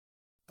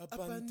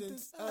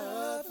Abundance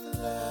of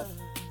love,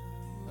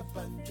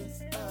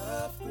 abundance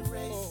of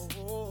grace.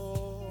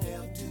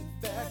 Nailed to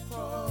that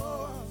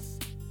cross,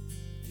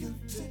 you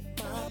took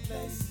my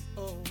place.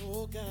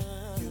 Oh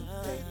God, you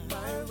paid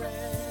my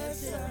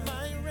ransom.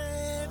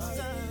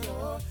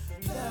 Your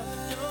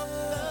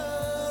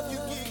love, you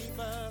gave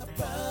us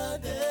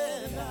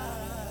abundant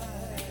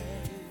life.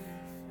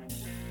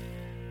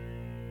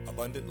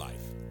 Abundant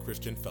Life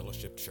Christian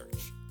Fellowship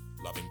Church.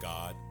 Loving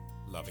God,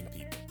 loving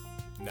people.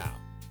 Now,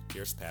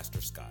 here's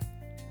Pastor Scott.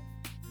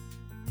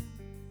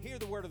 Hear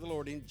the word of the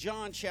Lord. In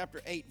John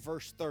chapter 8,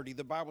 verse 30,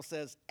 the Bible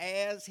says,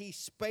 "As he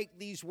spake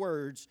these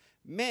words,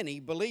 many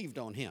believed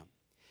on him.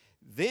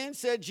 Then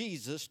said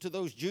Jesus to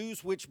those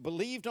Jews which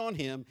believed on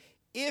him,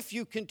 If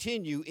you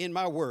continue in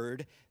my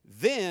word,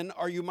 then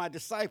are you my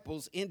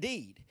disciples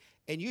indeed.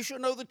 And you shall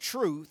know the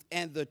truth,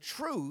 and the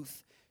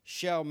truth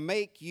shall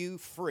make you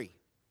free."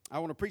 I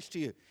want to preach to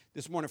you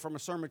this morning from a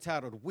sermon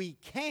titled, "We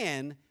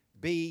Can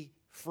Be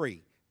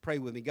Free." Pray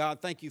with me.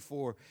 God, thank you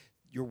for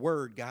your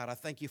word, God. I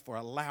thank you for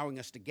allowing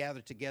us to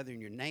gather together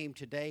in your name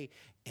today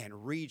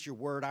and read your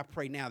word. I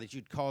pray now that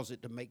you'd cause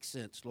it to make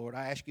sense, Lord.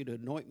 I ask you to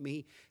anoint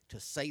me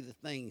to say the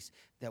things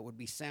that would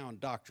be sound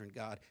doctrine,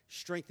 God.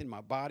 Strengthen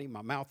my body,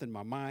 my mouth, and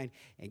my mind,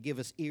 and give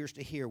us ears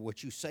to hear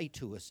what you say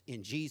to us.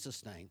 In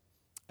Jesus' name,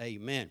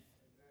 amen.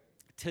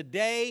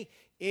 Today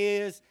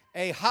is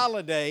a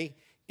holiday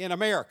in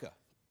America.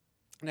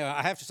 Now,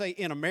 I have to say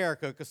in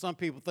America because some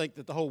people think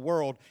that the whole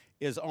world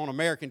is on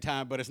American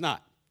time, but it's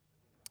not.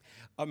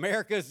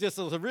 America is just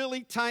a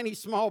really tiny,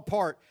 small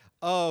part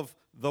of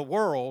the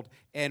world,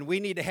 and we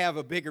need to have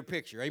a bigger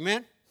picture.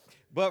 Amen?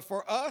 But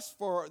for us,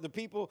 for the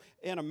people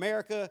in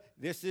America,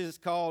 this is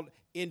called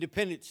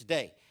Independence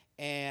Day.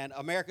 And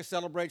America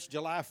celebrates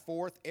July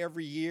 4th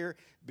every year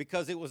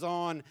because it was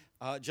on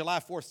July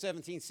 4th,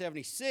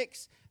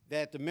 1776,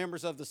 that the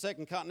members of the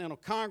Second Continental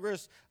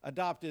Congress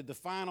adopted the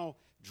final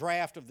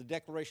draft of the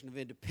Declaration of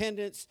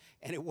Independence.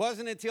 And it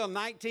wasn't until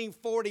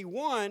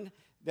 1941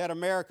 that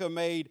America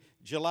made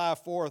July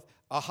 4th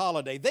a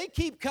holiday. They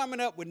keep coming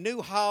up with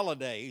new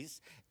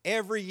holidays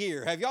every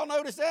year. Have y'all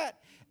noticed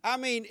that? I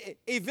mean,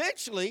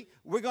 eventually,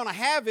 we're going to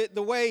have it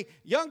the way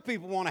young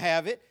people want to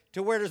have it,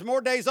 to where there's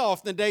more days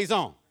off than days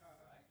on.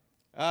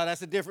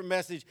 That's a different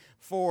message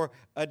for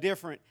a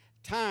different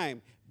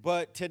time.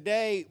 But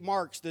today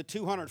marks the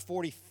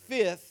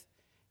 245th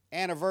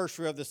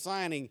anniversary of the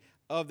signing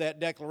of that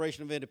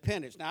Declaration of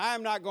Independence. Now, I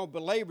am not going to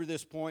belabor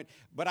this point,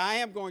 but I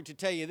am going to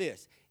tell you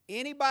this.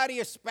 Anybody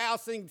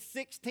espousing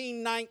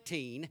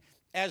 1619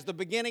 as the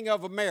beginning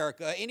of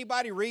America,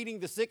 anybody reading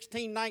the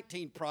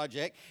 1619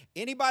 Project,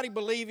 anybody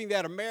believing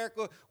that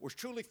America was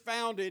truly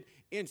founded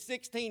in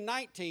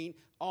 1619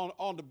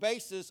 on the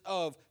basis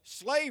of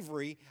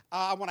slavery,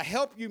 I want to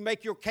help you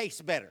make your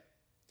case better.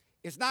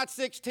 It's not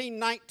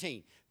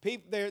 1619.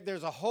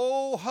 There's a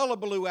whole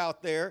hullabaloo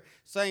out there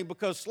saying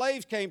because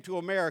slaves came to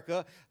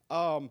America,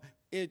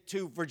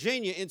 to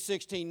Virginia in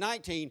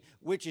 1619,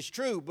 which is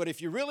true, but if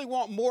you really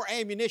want more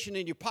ammunition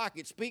in your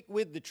pocket, speak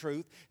with the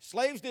truth.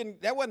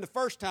 That wasn't the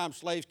first time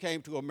slaves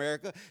came to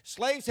America.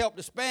 Slaves helped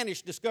the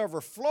Spanish discover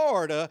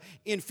Florida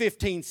in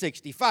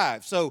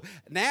 1565. So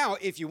now,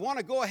 if you want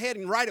to go ahead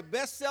and write a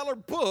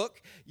bestseller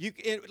book,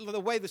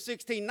 the way the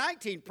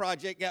 1619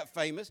 Project got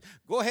famous,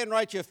 go ahead and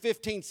write you a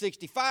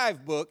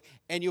 1565 book,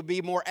 and you'll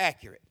be more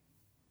accurate.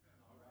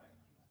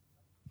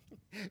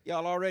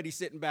 Y'all already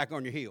sitting back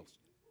on your heels.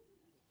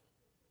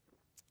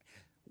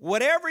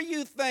 Whatever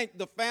you think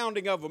the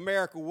founding of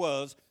America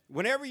was,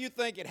 whenever you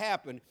think it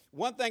happened,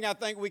 one thing I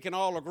think we can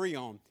all agree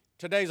on,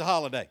 today's a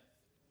holiday.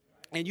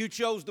 And you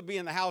chose to be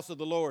in the house of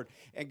the Lord.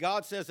 And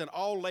God says that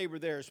all labor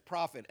there is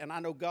profit. And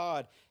I know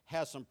God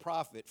has some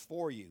profit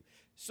for you.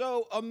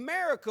 So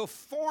America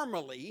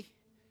formally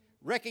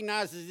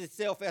recognizes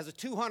itself as a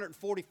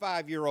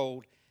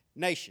 245-year-old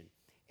nation.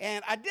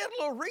 And I did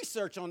a little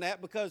research on that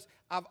because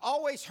I've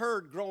always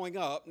heard growing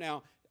up,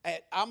 now,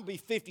 I'm going to be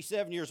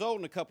 57 years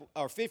old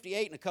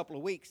 58 in a couple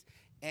of weeks.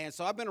 And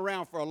so I've been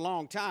around for a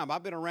long time.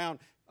 I've been around,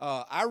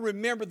 I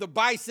remember the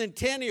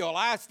bicentennial.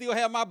 I still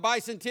have my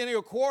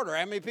bicentennial quarter.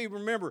 How many people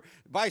remember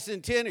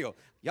bicentennial?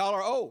 Y'all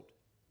are old.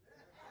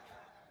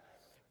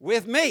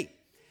 With me.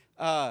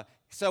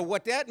 So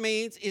what that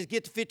means is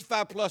get the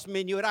 55 plus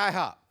menu at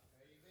IHOP.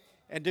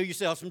 And do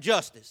yourself some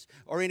justice.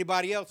 Or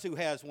anybody else who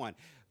has one.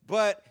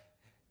 But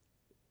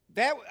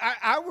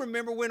I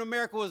remember when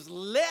America was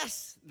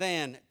less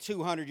than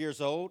 200 years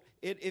old.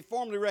 It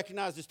formally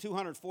recognized as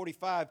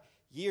 245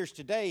 years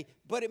today,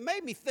 but it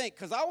made me think,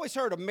 because I always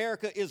heard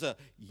America is a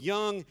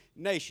young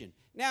nation.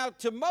 Now,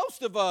 to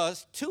most of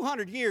us,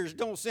 200 years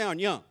don't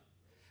sound young.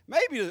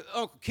 Maybe to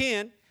Uncle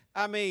Ken,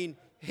 I mean,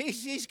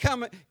 he's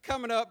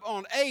coming up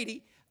on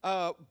 80,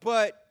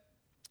 but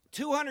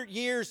 200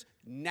 years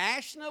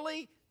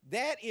nationally,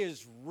 that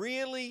is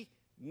really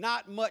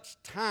not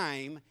much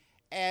time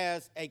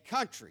as a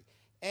country.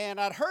 And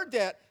I'd heard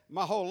that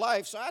my whole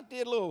life, so I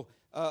did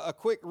a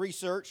quick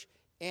research,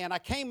 and I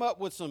came up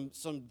with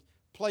some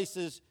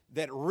places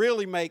that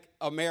really make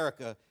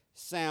America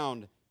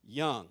sound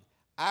young.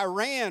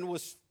 Iran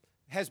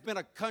has been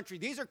a country.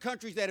 These are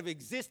countries that have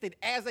existed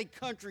as a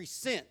country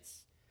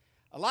since.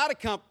 A lot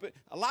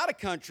of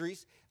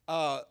countries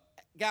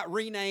got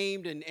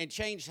renamed and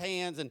changed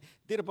hands and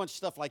did a bunch of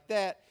stuff like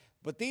that.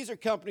 But these are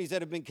companies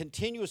that have been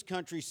continuous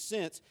countries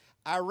since.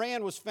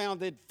 Iran was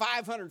founded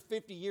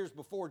 550 years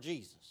before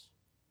Jesus,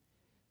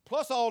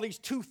 plus all these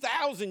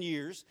 2,000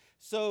 years.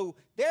 So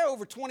they're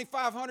over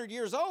 2,500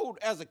 years old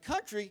as a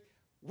country.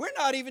 We're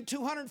not even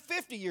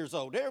 250 years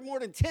old. They're more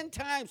than 10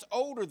 times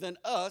older than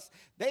us.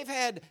 They've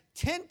had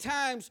 10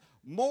 times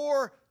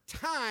more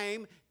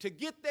time to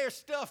get their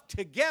stuff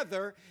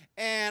together.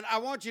 And I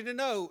want you to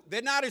know,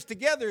 they're not as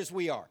together as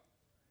we are.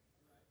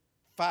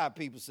 5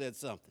 people said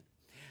something.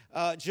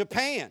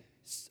 Japan,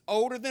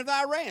 older than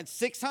Iran,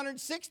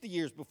 660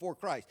 years before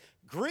Christ.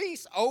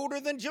 Greece, older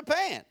than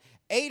Japan,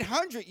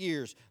 800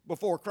 years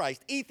before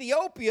Christ.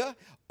 Ethiopia,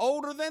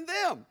 older than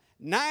them,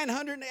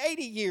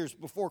 980 years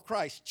before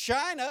Christ.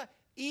 China,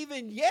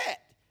 even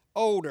yet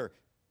older,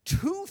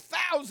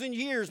 2,000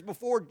 years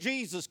before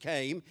Jesus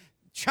came,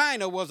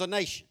 China was a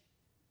nation.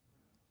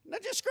 Now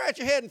just scratch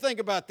your head and think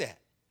about that.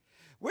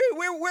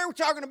 We're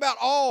talking about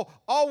all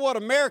what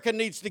America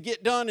needs to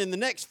get done in the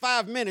next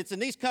 5 minutes,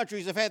 and these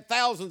countries have had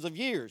thousands of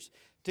years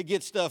to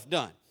get stuff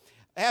done.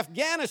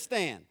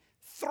 Afghanistan,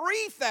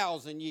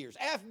 3,000 years.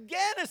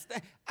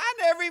 Afghanistan, I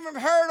never even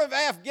heard of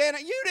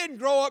Afghanistan. You didn't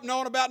grow up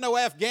knowing about no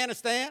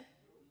Afghanistan.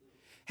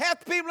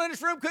 Half the people in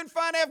this room couldn't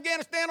find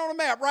Afghanistan on a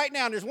map right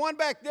now. And there's one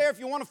back there. If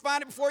you want to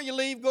find it before you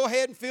leave, go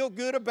ahead and feel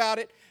good about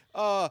it.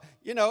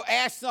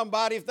 Ask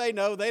somebody if they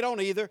know. They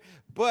don't either.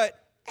 But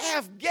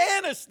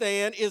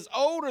Afghanistan is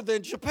older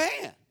than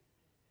Japan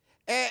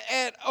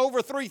at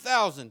over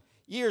 3,000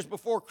 years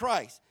before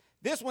Christ.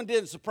 This one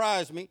didn't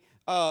surprise me.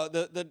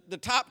 The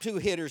top 2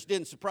 hitters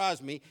didn't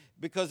surprise me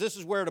because this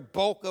is where the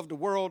bulk of the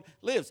world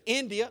lives.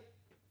 India,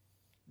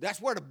 that's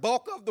where the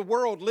bulk of the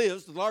world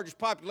lives. The largest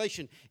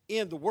population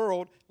in the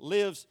world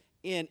lives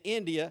in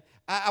India.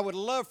 I would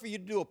love for you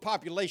to do a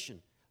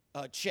population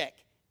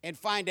check and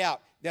find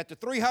out that the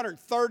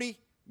 330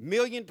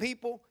 million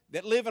people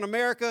that live in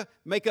America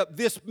make up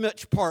this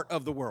much part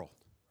of the world.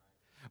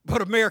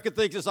 But America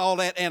thinks it's all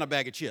that and a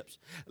bag of chips.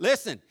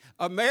 Listen,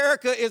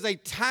 America is a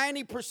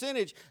tiny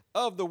percentage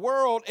of the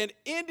world, and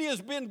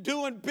India's been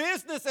doing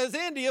business as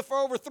India for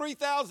over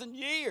 3,000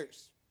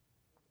 years.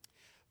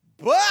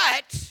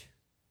 But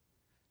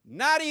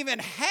not even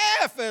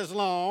half as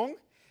long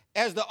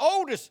as the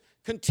oldest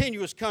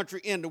continuous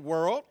country in the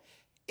world.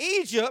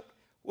 Egypt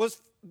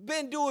was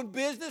been doing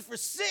business for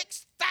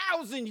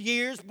 6,000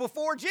 years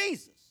before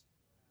Jesus.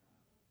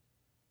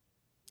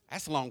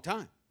 That's a long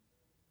time.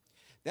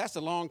 That's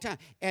a long time.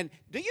 And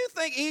do you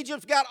think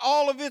Egypt's got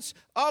all of its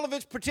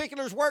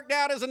particulars worked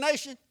out as a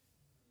nation?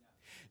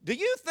 Do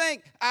you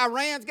think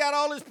Iran's got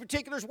all its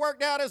particulars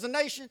worked out as a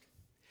nation?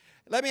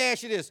 Let me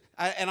ask you this,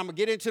 and I'm going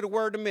to get into the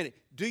word in a minute.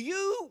 Do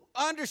you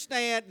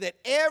understand that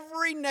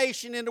every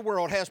nation in the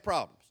world has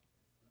problems?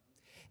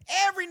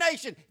 Every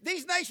nation.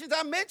 These nations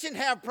I mentioned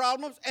have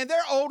problems, and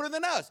they're older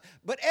than us.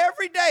 But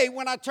every day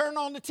when I turn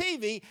on the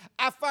TV,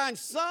 I find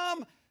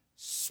some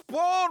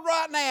spoiled,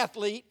 rotten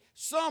athlete,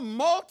 some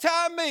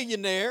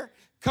multimillionaire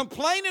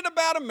complaining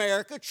about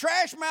America,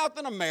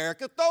 trash-mouthing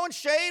America, throwing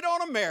shade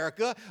on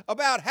America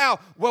about how,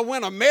 well,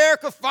 when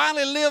America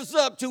finally lives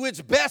up to its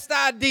best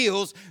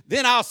ideals,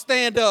 then I'll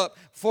stand up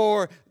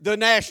for the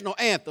national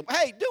anthem.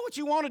 Hey, do what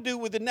you want to do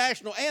with the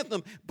national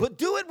anthem, but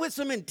do it with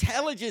some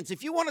intelligence.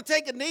 If you want to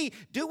take a knee,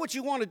 do what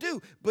you want to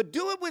do, but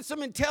do it with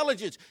some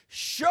intelligence.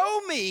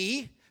 Show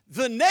me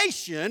the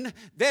nation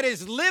that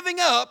is living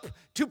up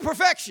to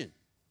perfection.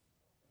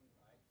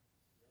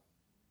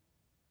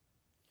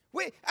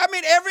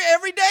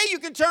 Every day you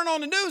can turn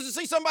on the news and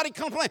see somebody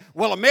complain,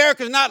 well,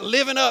 America's not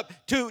living up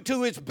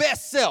to its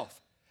best self.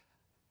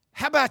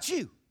 How about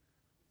you?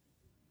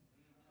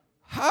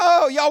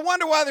 Oh, y'all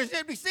wonder why there's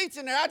empty seats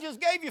in there. I just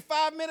gave you a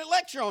 5-minute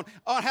lecture on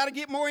how to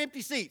get more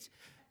empty seats.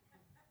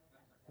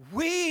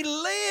 We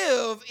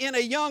live in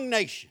a young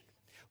nation.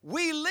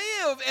 We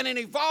live in an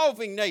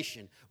evolving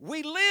nation.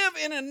 We live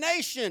in a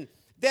nation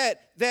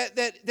that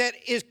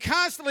is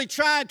constantly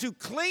trying to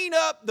clean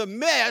up the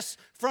mess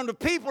from the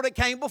people that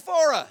came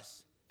before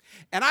us.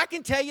 And I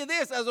can tell you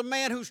this, as a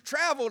man who's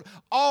traveled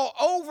all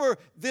over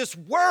this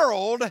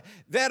world,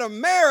 that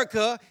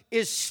America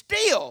is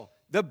still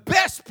the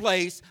best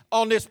place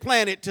on this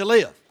planet to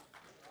live.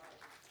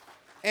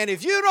 And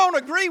if you don't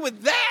agree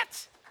with that,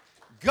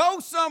 go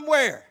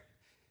somewhere.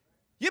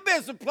 You've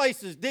been some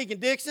places, Deacon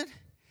Dixon.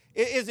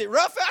 Is it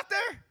rough out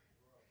there?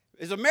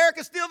 Is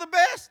America still the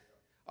best?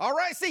 All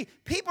right, see,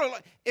 people,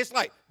 it's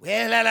like,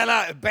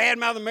 well, bad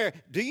mouth America.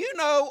 Do you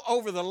know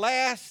over the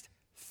last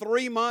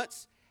 3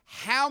 months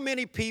how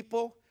many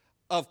people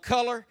of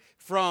color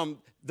from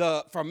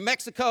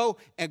Mexico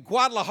and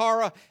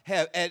Guadalajara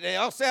and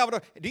El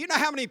Salvador, do you know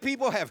how many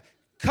people have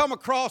come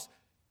across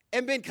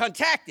and been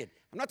contacted?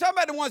 I'm not talking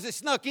about the ones that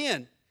snuck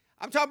in.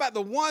 I'm talking about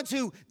the ones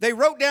who they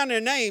wrote down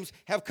their names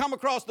have come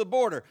across the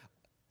border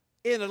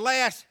in the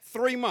last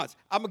 3 months.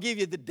 I'm going to give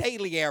you the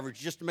daily average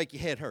just to make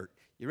your head hurt.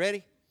 You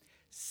ready?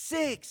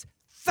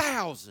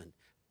 6,000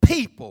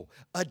 people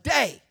a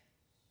day.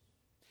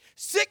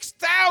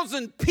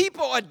 6,000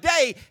 people a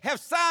day have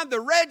signed the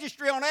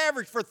registry on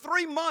average for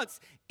 3 months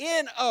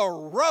in a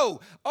row.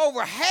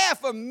 Over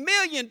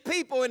 500,000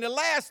 people in the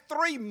last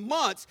 3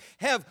 months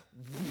have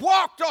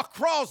walked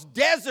across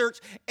deserts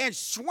and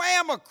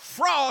swam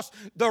across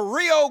the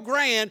Rio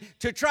Grande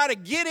to try to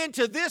get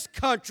into this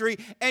country.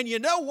 And you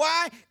know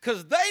why?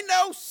 Because they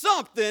know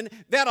something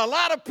that a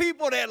lot of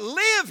people that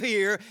live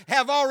here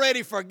have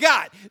already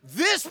forgot.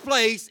 This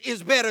place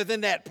is better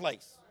than that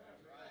place.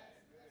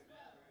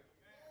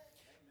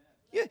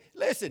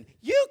 Listen,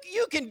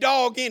 you can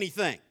dog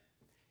anything.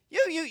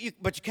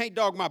 But you can't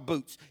dog my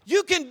boots.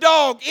 You can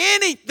dog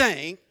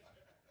anything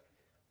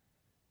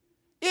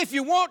if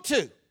you want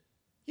to.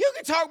 You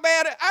can talk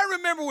bad. I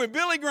remember when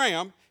Billy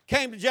Graham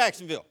came to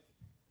Jacksonville.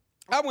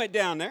 I went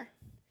down there,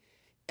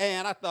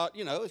 and I thought,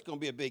 it's going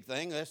to be a big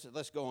thing.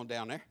 Let's go on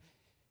down there.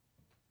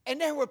 And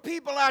there were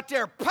people out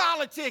there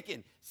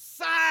politicking,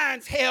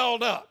 signs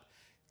held up,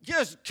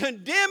 just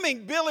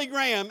condemning Billy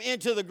Graham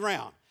into the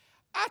ground.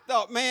 I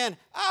thought, man,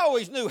 I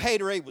always knew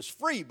Haterade was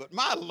free, but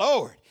my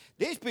Lord,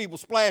 these people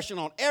splashing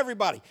on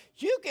everybody.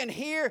 You can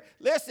hear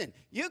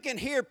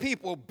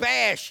people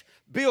bash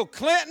Bill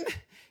Clinton.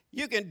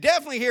 You can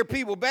definitely hear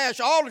people bash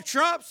all the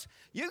Trumps.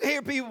 You can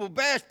hear people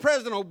bash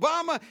President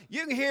Obama.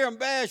 You can hear them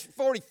bash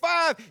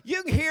 45.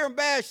 You can hear them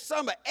bash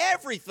some of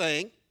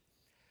everything.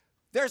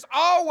 There's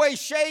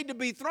always shade to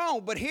be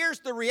thrown, but here's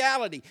the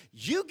reality.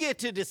 You get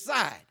to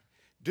decide,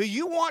 do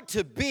you want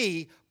to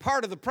be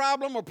part of the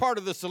problem or part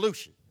of the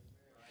solution?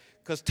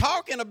 Because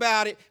talking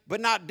about it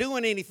but not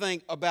doing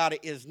anything about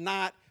it is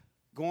not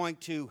going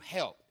to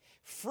help.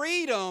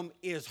 Freedom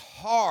is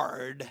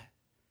hard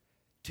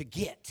to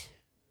get,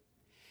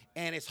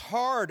 and it's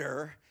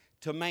harder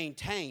to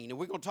maintain. And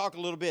we're going to talk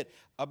a little bit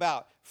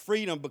about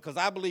freedom because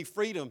I believe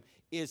freedom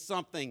is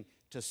something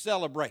to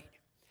celebrate.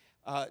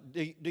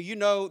 Do you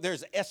know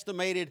there's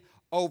estimated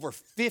over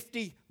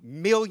 50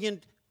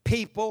 million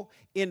people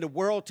in the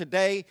world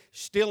today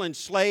still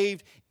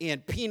enslaved in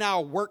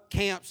penile work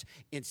camps,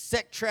 in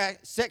sex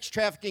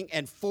trafficking,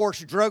 and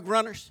forced drug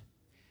runners?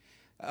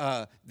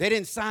 They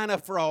didn't sign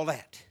up for all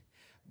that.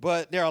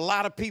 But there are a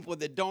lot of people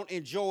that don't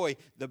enjoy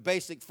the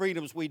basic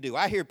freedoms we do.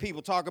 I hear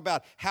people talk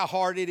about how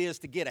hard it is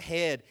to get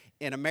ahead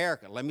in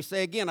America. Let me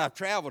say again, I've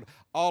traveled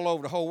all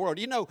over the whole world.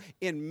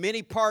 In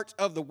many parts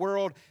of the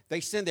world, they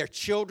send their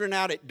children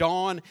out at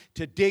dawn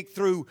to dig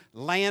through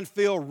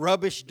landfill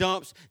rubbish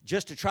dumps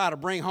just to try to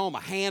bring home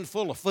a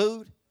handful of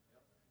food.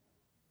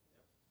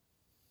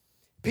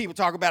 People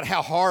talk about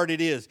how hard it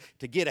is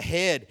to get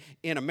ahead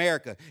in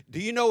America. Do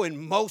you know in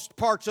most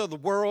parts of the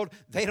world,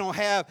 they don't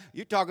have,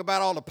 you talk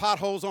about all the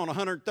potholes on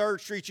 103rd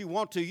Street you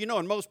want to.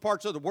 In most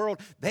parts of the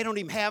world, they don't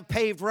even have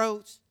paved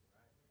roads.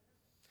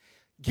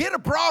 Get a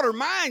broader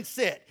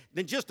mindset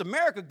than just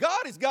America.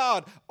 God is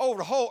God over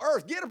the whole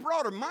earth. Get a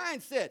broader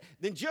mindset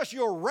than just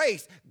your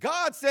race.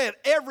 God said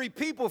every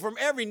people from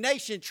every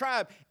nation,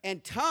 tribe,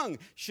 and tongue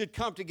should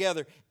come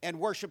together and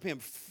worship him.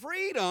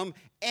 Freedom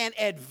and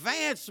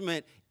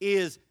advancement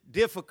is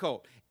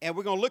difficult. And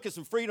we're going to look at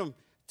some freedom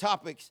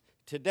topics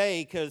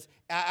today because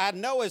I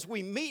know as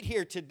we meet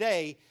here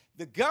today,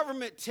 the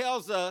government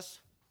tells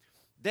us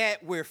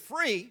that we're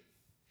free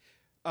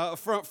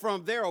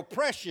from their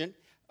oppression.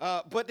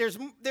 But there's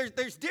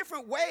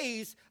different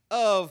ways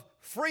of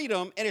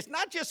freedom, and it's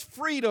not just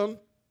freedom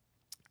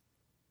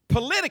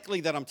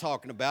politically that I'm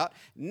talking about,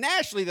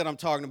 nationally that I'm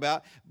talking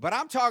about, but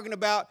I'm talking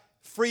about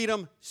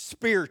freedom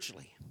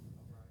spiritually.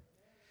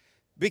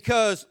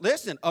 Because,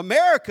 listen,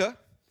 America,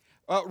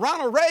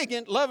 Ronald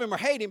Reagan, love him or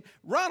hate him,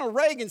 Ronald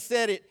Reagan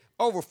said it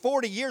over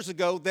 40 years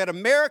ago that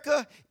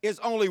America is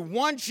only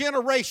one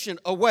generation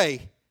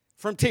away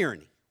from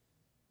tyranny.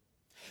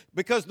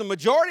 Because the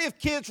majority of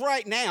kids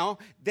right now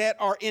that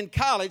are in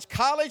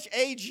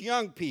college-age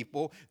young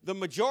people, the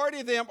majority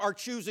of them are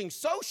choosing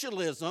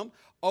socialism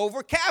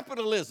over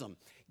capitalism.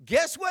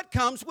 Guess what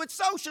comes with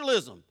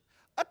socialism?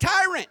 A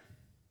tyrant.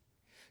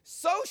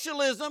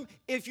 Socialism,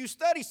 if you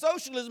study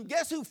socialism,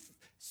 guess who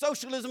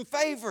socialism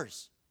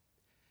favors?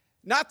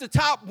 Not the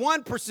top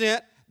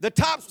 1%, the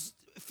top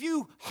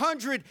few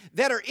hundred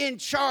that are in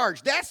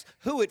charge. That's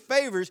who it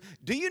favors.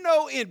 Do you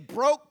know in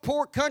broke,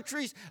 poor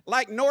countries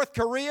like North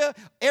Korea,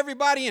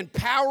 everybody in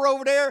power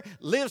over there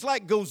lives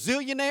like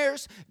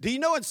gazillionaires? Do you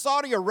know in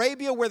Saudi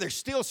Arabia where there's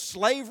still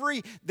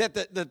slavery that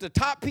the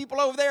top people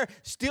over there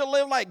still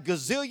live like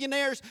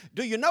gazillionaires?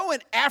 Do you know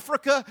in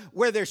Africa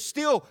where there's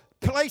still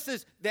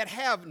places that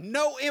have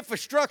no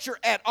infrastructure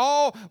at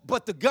all,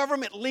 but the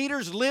government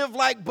leaders live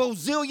like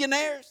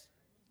bozillionaires?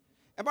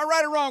 Am I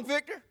right or wrong,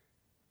 Victor?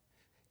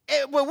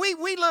 When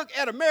we look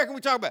at America and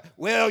we talk about,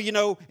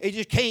 it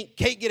just can't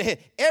get ahead.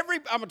 I'm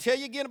going to tell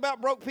you again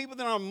about broke people,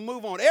 then I'm going to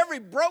move on. Every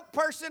broke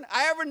person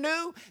I ever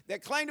knew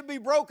that claimed to be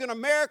broke in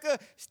America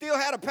still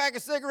had a pack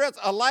of cigarettes,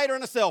 a lighter,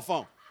 and a cell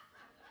phone.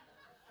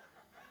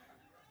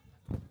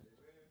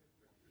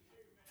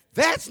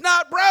 That's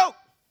not broke.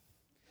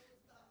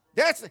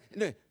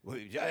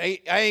 I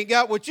ain't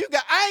got what you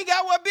got. I ain't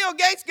got what Bill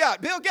Gates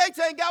got. Bill Gates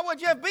ain't got what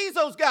Jeff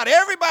Bezos got.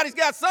 Everybody's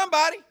got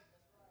somebody.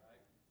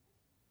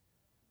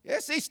 Yeah,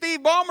 see,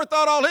 Steve Ballmer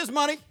thought all his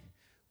money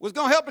was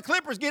going to help the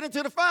Clippers get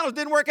into the finals.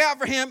 Didn't work out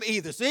for him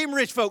either. See, even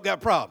rich folk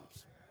got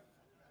problems.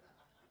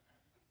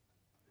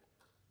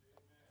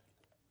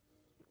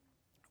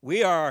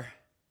 We are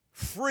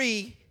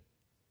free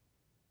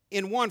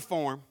in one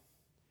form,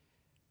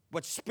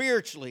 but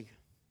spiritually,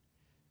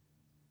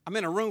 I'm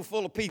in a room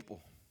full of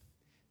people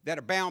that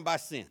are bound by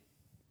sin.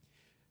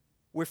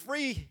 We're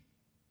free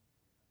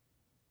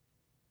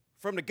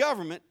from the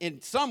government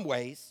in some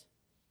ways,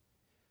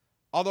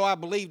 although I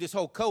believe this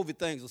whole COVID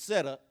thing is a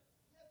setup.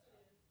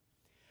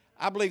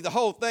 I believe the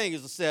whole thing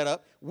is a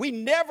setup. We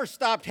never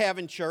stopped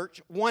having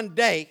church one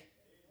day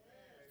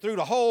through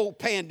the whole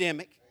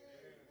pandemic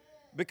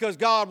because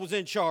God was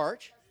in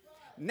charge.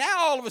 Now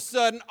all of a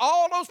sudden,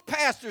 all those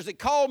pastors that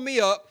called me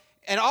up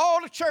and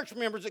all the church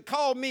members that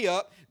called me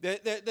up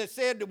that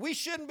said that we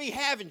shouldn't be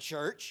having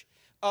church,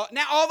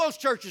 now all those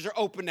churches are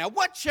open now.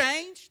 What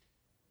changed?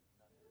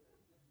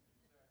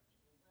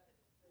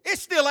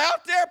 It's still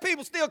out there.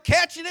 People still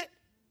catching it.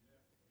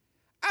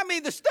 I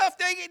mean, the stuff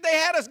they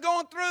had us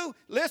going through.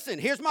 Listen,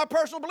 here's my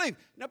personal belief.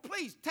 Now,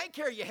 please, take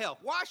care of your health.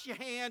 Wash your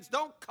hands.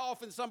 Don't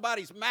cough in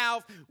somebody's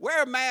mouth.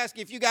 Wear a mask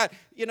if you got,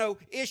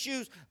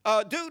 issues.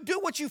 Do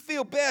what you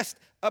feel best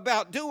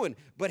about doing.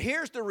 But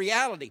here's the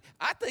reality.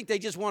 I think they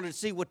just wanted to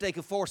see what they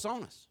could force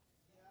on us.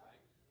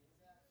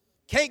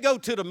 Can't go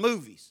to the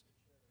movies.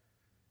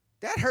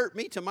 That hurt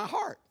me to my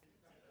heart.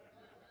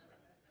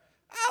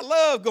 I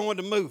love going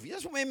to movies.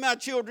 That's what me and my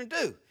children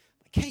do.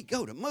 I can't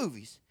go to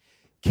movies.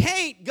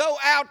 Can't go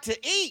out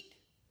to eat.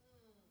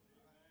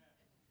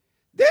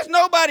 There's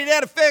nobody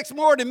that affects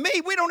more than me.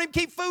 We don't even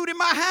keep food in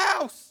my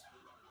house.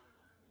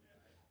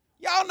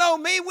 Y'all know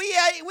me. We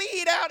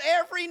eat out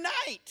every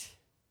night.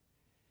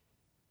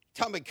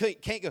 Tell me,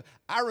 can't go.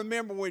 I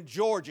remember when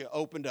Georgia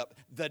opened up.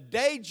 The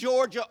day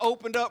Georgia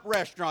opened up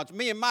restaurants,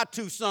 me and my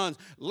two sons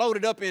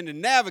loaded up in the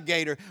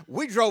Navigator.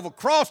 We drove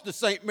across the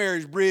St.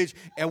 Mary's Bridge,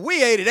 and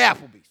we ate at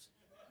Applebee's.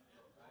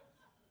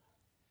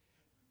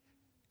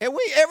 And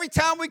every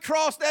time we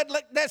cross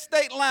that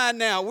state line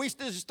now, we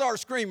just start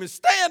screaming,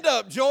 "Stand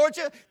up,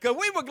 Georgia," because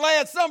we were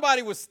glad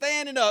somebody was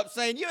standing up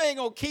saying, "You ain't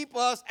going to keep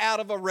us out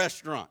of a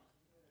restaurant."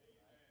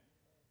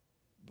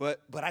 But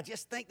I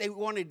just think they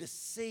wanted to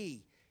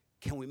see,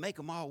 can we make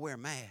them all wear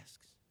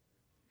masks?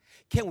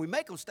 Can we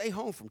make them stay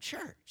home from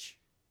church?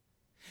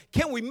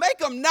 Can we make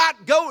them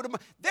not go to?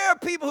 There are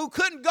people who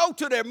couldn't go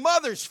to their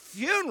mother's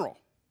funeral.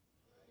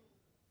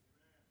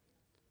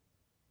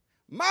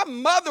 My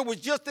mother was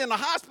just in the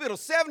hospital,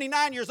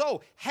 79 years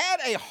old, had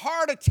a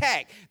heart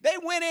attack. They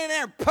went in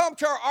there and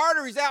pumped her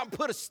arteries out and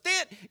put a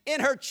stent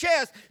in her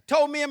chest,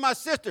 told me and my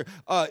sister,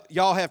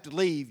 y'all have to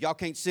leave. Y'all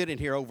can't sit in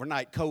here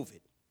overnight, COVID.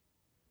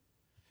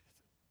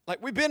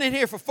 Like, we've been in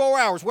here for 4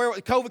 hours. Where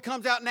COVID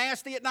comes out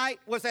nasty at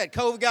night? What's that?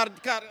 COVID got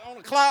it on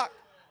the clock?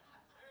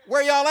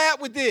 Where y'all at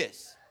with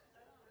this?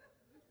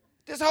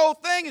 This whole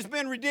thing has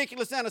been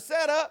ridiculous and a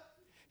setup.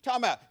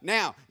 Talking about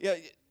now,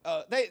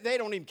 they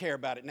don't even care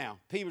about it now.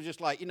 People are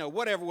just like,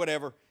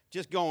 whatever,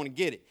 just go on and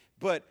get it.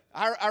 But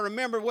I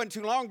remember it wasn't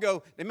too long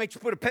ago, they make you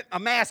put a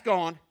mask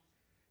on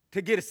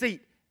to get a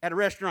seat at a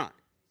restaurant.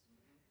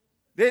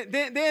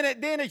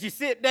 Then as you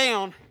sit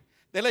down,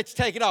 they let you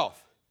take it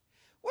off.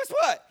 What's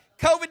what?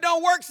 COVID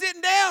don't work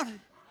sitting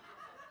down?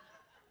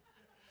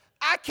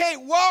 I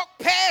can't walk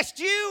past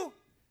you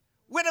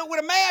with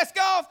a mask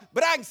off,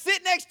 but I can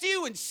sit next to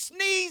you and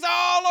sneeze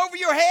all over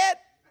your head?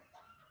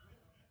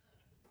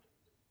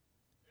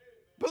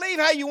 Believe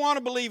how you want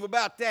to believe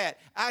about that.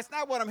 It's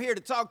not what I'm here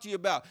to talk to you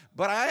about.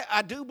 But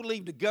I do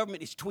believe the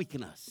government is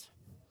tweaking us.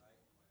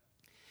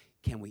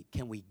 Can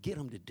we get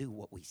them to do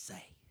what we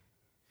say?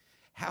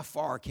 How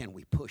far can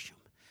we push them?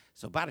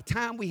 So by the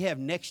time we have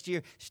next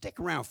year, stick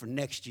around for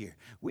next year.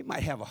 We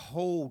might have a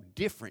whole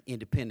different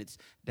Independence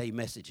Day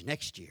message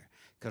next year.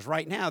 Because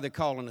right now they're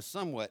calling us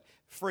somewhat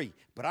free.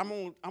 But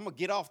I'm gonna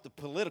get off the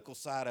political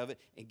side of it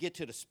and get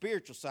to the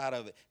spiritual side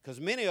of it. Because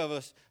many of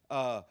us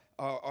are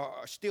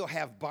still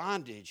have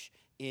bondage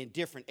in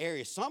different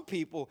areas. Some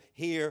people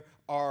here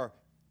are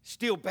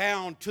still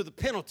bound to the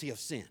penalty of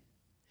sin.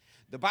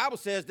 The Bible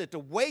says that the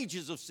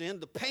wages of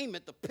sin, the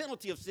payment, the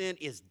penalty of sin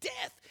is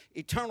death,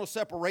 eternal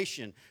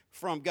separation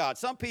from God.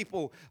 Some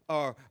people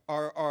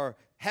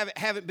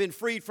haven't been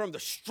freed from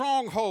the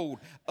stronghold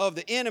of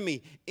the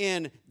enemy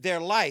in their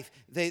life.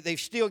 They've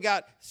still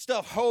got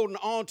stuff holding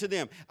on to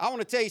them. I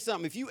want to tell you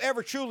something. If you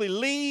ever truly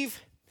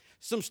leave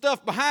some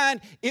stuff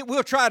behind, it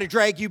will try to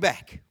drag you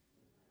back.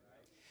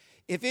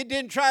 If it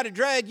didn't try to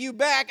drag you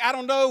back, I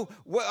don't know.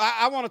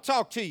 I want to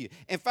talk to you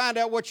and find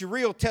out what your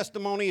real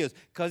testimony is.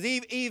 Because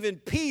even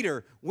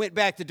Peter went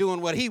back to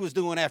doing what he was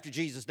doing after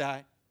Jesus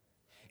died.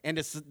 And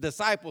the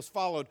disciples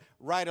followed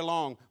right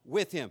along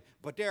with him.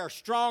 But there are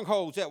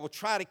strongholds that will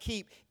try to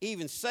keep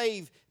even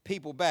saved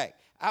people back.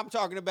 I'm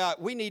talking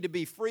about we need to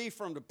be free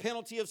from the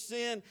penalty of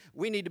sin.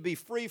 We need to be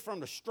free from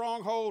the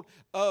stronghold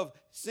of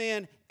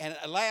sin. And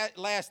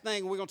last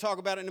thing, we're going to talk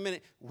about it in a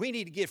minute, we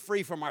need to get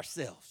free from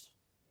ourselves.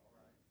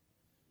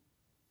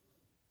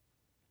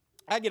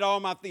 I get all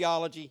my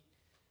theology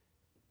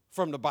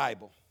from the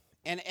Bible.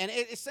 And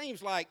it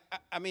seems like,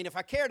 I mean, if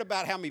I cared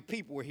about how many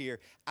people were here,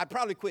 I'd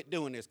probably quit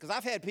doing this, because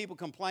I've had people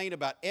complain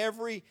about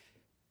every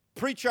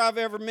preacher I've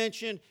ever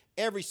mentioned,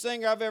 every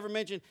singer I've ever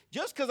mentioned.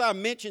 Just because I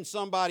mention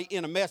somebody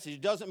in a message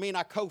doesn't mean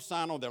I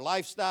co-sign on their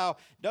lifestyle,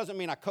 doesn't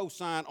mean I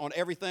co-sign on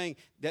everything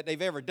that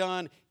they've ever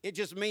done. It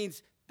just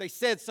means they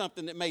said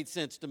something that made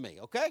sense to me,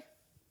 okay?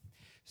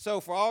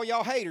 So for all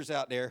y'all haters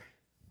out there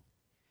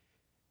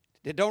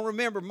that don't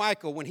remember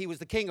Michael when he was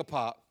the king of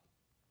pop,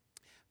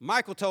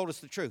 Michael told us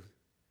the truth.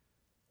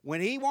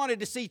 When he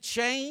wanted to see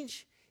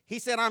change, he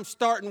said, I'm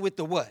starting with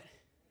the what?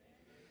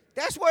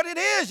 That's what it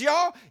is,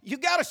 y'all. You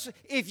got to,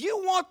 if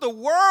you want the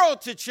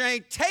world to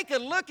change, take a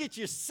look at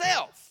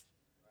yourself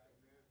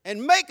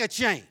and make a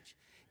change.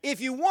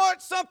 If you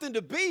want something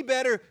to be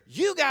better,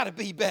 you got to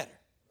be better.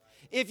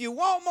 If you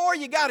want more,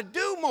 you got to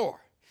do more.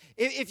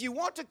 If you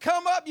want to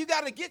come up, you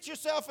got to get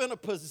yourself in a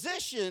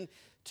position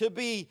to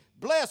be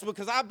blessed,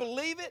 because I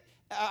believe it.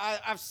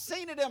 I've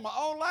seen it in my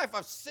own life.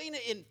 I've seen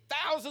it in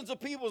thousands of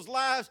people's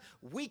lives.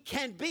 We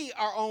can be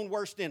our own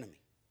worst enemy.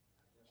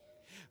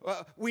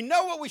 We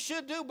know what we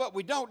should do, but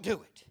we don't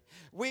do it.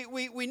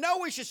 We know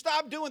we should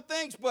stop doing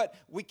things, but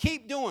we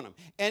keep doing them.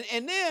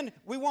 And then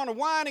we want to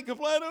whine and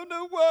complain, I don't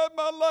know why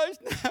my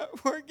life's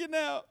not working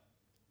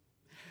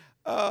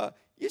out.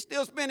 You're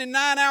still spending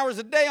 9 hours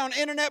a day on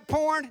internet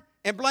porn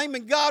and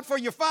blaming God for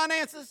your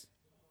finances?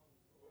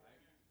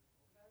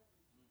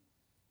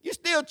 You're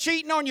still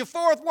cheating on your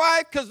fourth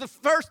wife because the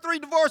first 3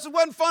 divorces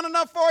wasn't fun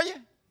enough for you?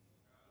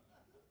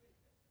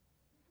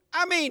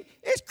 I mean,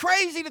 it's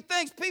crazy to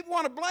think people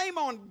want to blame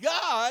on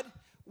God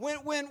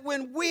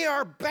when we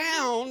are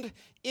bound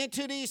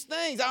into these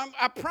things.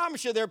 I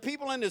promise you, there are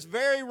people in this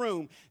very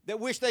room that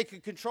wish they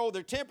could control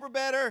their temper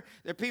better.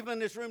 There are people in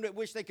this room that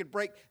wish they could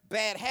break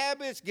bad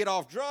habits, get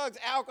off drugs,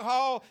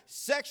 alcohol,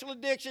 sexual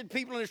addiction.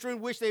 People in this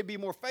room wish they'd be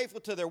more faithful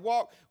to their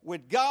walk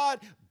with God,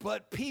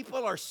 but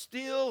people are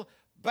still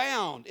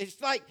bound.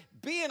 It's like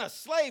being a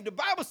slave. The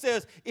Bible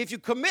says if you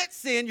commit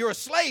sin, you're a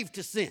slave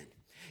to sin.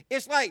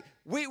 It's like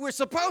we're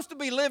supposed to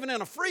be living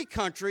in a free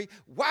country.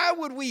 Why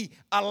would we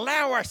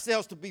allow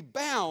ourselves to be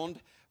bound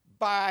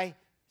by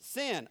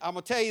sin? I'm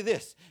going to tell you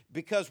this,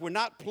 because we're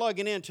not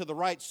plugging into the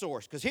right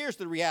source. Because here's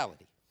the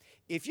reality.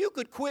 If you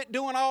could quit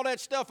doing all that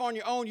stuff on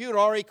your own, you'd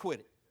already quit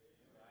it.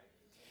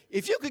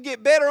 If you could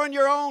get better on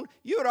your own,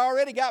 you had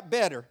already got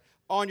better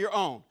on your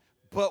own.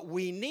 But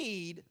we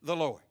need the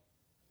Lord.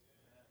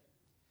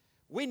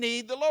 We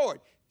need the Lord.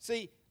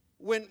 See,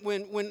 when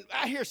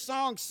I hear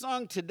songs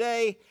sung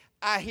today,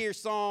 I hear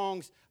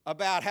songs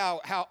about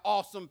how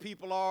awesome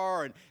people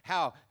are and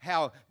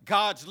how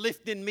God's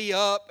lifting me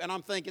up. And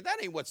I'm thinking,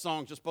 that ain't what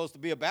songs are supposed to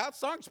be about.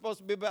 Songs are supposed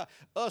to be about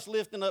us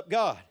lifting up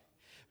God.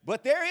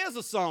 But there is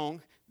a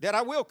song that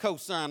I will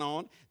co-sign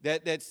on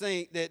that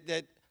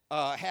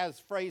has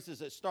phrases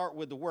that start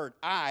with the word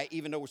I,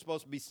 even though we're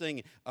supposed to be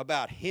singing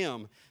about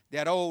him.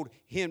 That old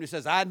hymn that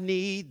says, I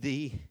need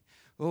thee.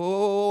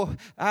 Oh,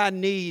 I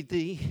need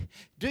thee.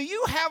 Do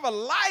you have a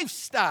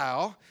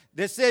lifestyle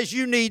that says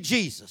you need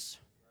Jesus?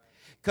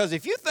 Because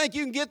if you think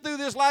you can get through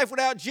this life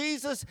without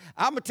Jesus,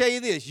 I'm going to tell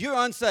you this, you're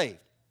unsaved.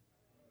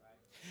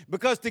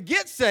 Because to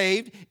get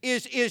saved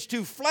is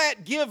to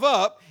flat give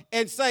up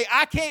and say,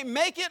 I can't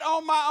make it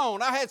on my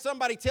own. I had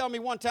somebody tell me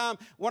one time,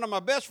 one of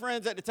my best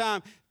friends at the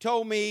time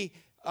told me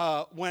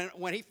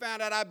when he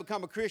found out I'd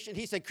become a Christian,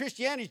 he said,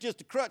 Christianity is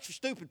just a crutch for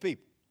stupid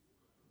people.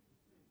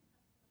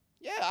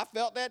 Yeah, I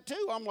felt that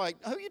too. I'm like,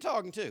 who are you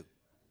talking to?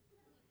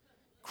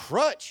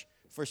 Crutch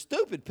for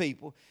stupid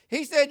people?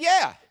 He said,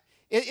 yeah,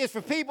 it's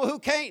for people who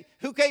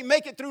can't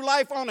make it through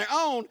life on their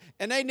own,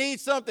 and they need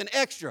something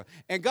extra.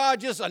 And God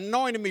just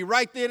anointed me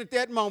right then at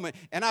that moment.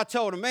 And I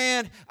told him,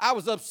 man, I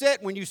was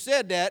upset when you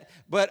said that,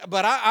 but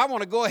I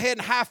want to go ahead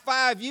and high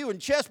five you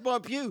and chest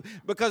bump you,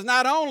 because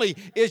not only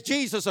is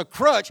Jesus a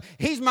crutch,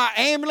 he's my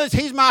ambulance,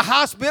 he's my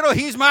hospital,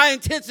 he's my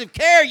intensive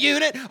care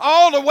unit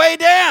all the way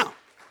down.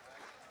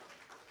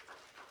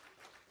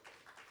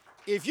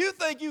 If you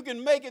think you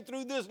can make it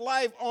through this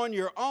life on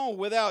your own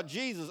without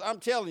Jesus, I'm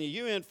telling you,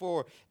 you're in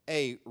for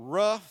a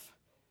rough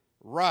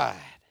ride.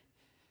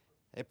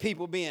 And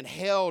people being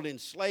held in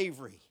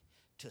slavery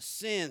to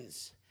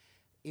sins,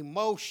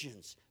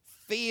 emotions,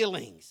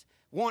 feelings,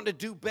 wanting to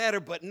do better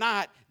but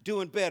not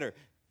doing better.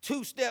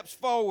 2 steps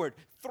forward,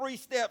 3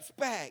 steps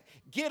back.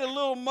 Get a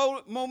little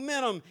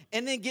momentum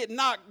and then get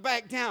knocked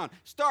back down.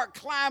 Start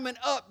climbing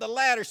up the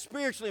ladder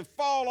spiritually and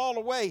fall all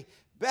the way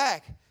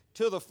back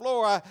to the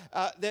floor.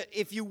 That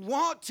if you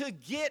want to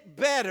get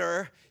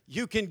better,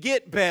 you can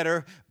get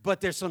better,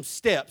 but there's some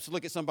steps.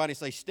 Look at somebody and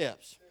say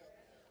steps.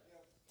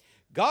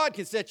 God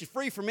can set you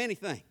free from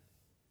anything.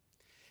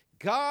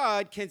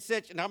 God can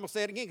set you, and I'm going to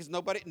say it again because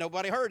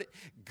nobody heard it.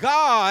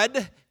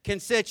 God can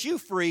set you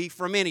free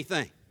from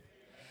anything.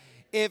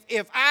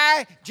 If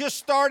I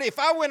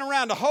went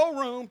around the whole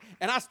room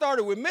and I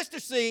started with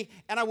Mr. C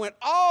and I went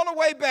all the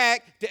way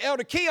back to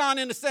Elder Keon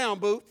in the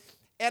sound booth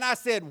and I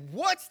said,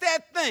 what's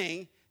that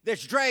thing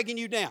that's dragging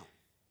you down?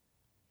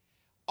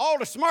 All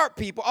the smart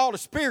people, all the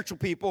spiritual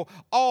people,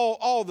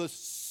 all the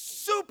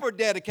super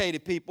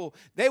dedicated people,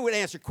 they would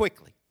answer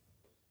quickly.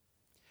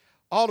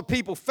 all the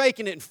people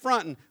faking it and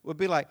fronting would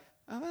be like,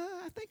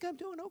 I think I'm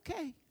doing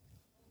okay.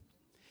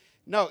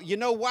 No, you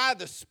know why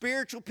the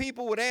spiritual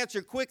people would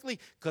answer quickly?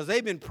 Because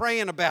they've been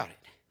praying about it.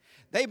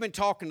 They've been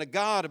talking to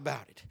God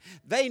about it.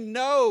 They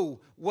know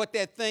what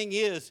that thing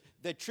is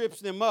that trips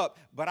them up.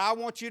 But I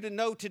want you to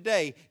know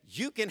today,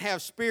 you can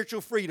have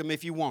spiritual freedom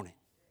if you want it.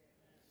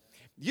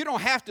 You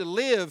don't have to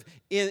live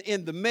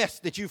in the mess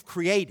that you've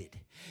created.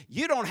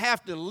 You don't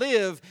have to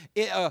live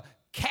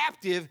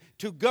captive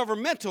to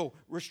governmental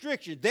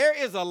restrictions. There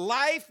is a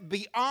life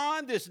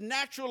beyond this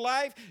natural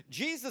life.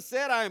 Jesus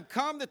said, I am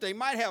come that they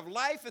might have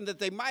life and that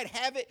they might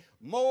have it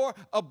more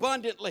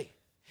abundantly.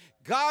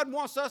 God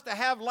wants us to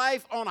have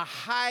life on a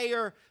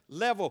higher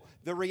level.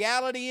 The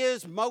reality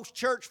is most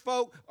church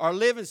folk are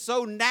living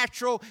so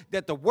natural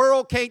that the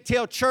world can't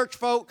tell church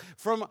folk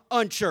from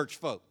unchurched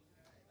folk.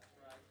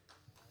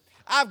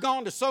 I've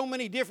gone to so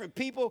many different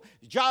people,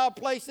 job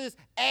places,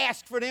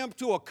 asked for them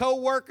to a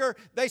coworker.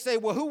 They say,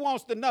 well, who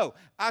wants to know?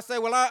 I say,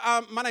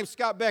 well, my name's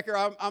Scott Becker.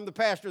 I'm the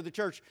pastor of the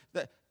church.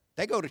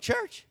 They go to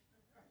church?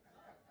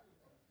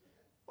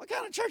 What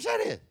kind of church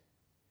that is?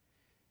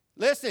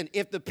 Listen,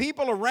 if the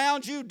people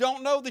around you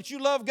don't know that you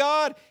love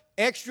God,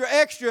 extra,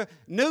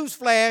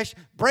 newsflash,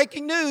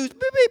 breaking news,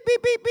 beep, beep,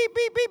 beep, beep, beep,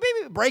 beep, beep,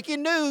 beep,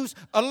 breaking news,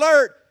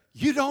 alert,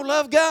 you don't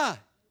love God.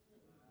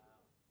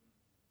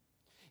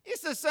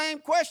 It's the same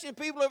question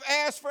people have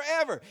asked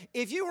forever.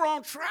 If you were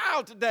on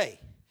trial today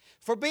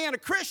for being a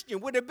Christian,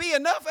 would there be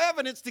enough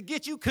evidence to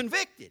get you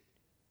convicted?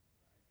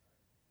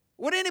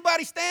 Would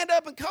anybody stand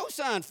up and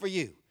co-sign for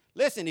you?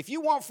 Listen, if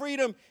you want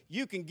freedom,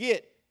 you can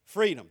get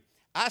freedom.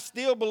 I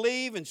still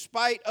believe, in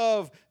spite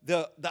of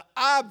the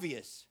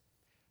obvious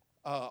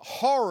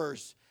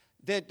horrors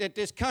that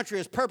this country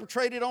has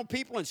perpetrated on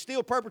people and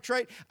still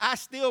perpetrate, I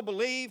still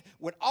believe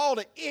with all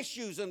the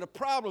issues and the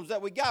problems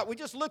that we got. We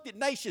just looked at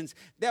nations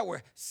that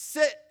were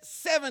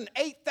 7,000,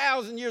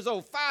 8,000 years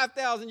old,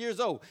 5,000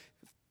 years old,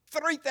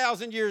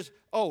 3,000 years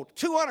old,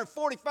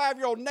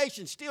 245-year-old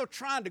nations still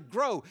trying to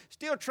grow,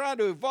 still trying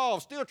to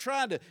evolve, still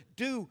trying to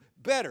do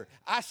better.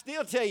 I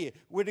still tell you,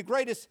 we're the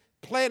greatest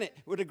planet,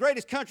 we're the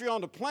greatest country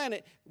on the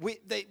planet.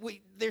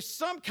 There's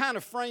some kind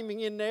of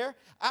framing in there.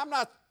 I'm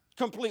not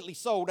completely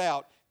sold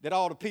out that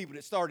all the people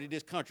that started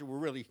this country were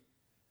really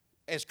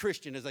as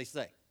Christian as they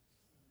say.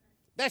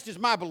 That's just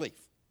my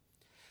belief.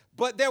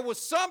 But there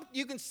was some,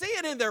 you can see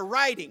it in their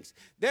writings.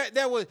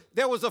 There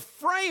was a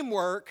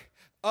framework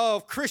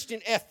of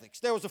Christian ethics.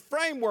 There was a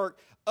framework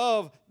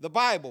of the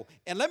Bible.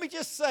 And let me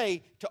just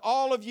say to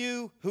all of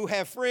you who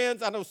have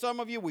friends, I know some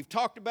of you, we've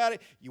talked about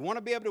it, you want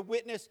to be able to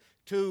witness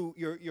to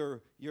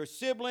your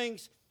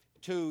siblings,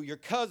 to your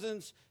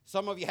cousins.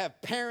 Some of you have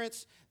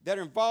parents that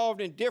are involved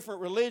in different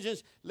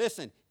religions.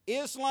 Listen,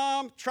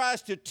 Islam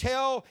tries to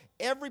tell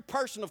every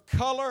person of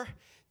color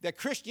that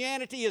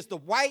Christianity is the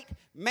white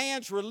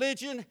man's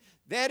religion.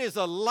 That is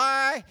a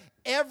lie.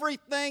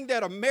 Everything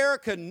that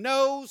America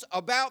knows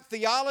about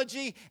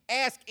theology,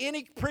 ask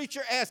any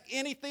preacher, ask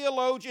any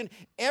theologian,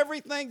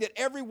 everything that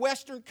every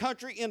Western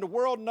country in the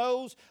world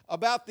knows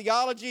about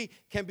theology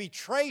can be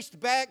traced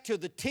back to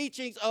the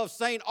teachings of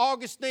St.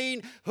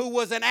 Augustine, who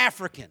was an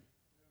African.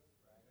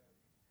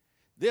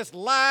 This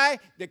lie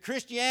that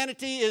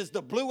Christianity is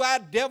the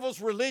blue-eyed devil's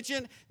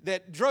religion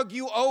that drug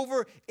you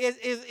over,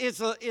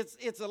 it's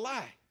a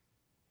lie.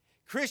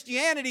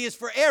 Christianity is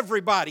for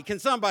everybody. Can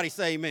somebody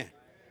say amen?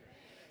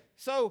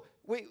 So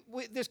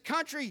this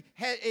country,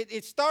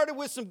 it started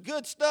with some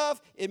good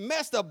stuff. It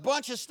messed a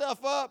bunch of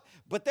stuff up.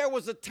 But there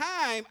was a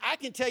time, I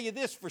can tell you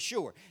this for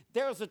sure,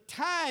 there was a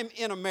time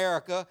in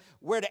America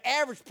where the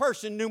average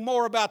person knew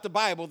more about the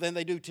Bible than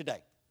they do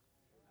today.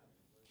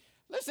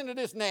 Listen to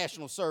this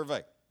national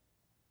survey.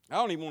 I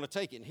don't even want to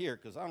take it in here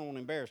because I don't want to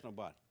embarrass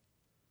nobody.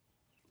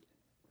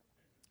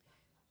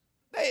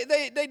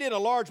 They did a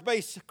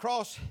large-base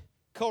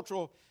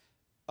cross-cultural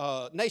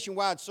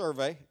nationwide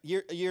survey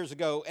years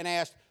ago and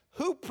asked,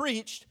 who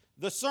preached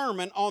the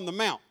Sermon on the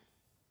Mount?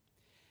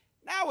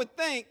 Now I would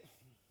think,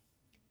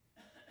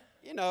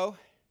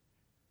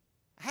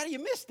 how do you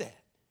miss that?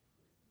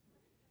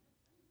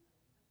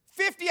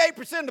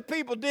 58% of the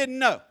people didn't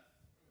know.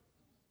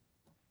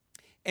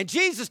 And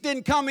Jesus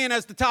didn't come in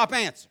as the top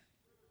answer.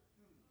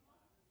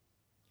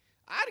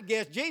 I'd have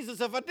guessed Jesus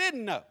if I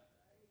didn't know.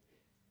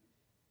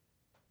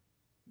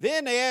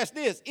 Then they asked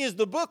this, is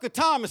the book of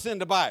Thomas in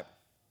the Bible?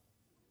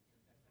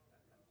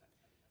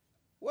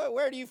 Well,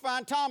 where do you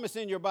find Thomas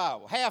in your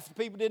Bible? Half the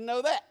people didn't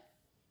know that.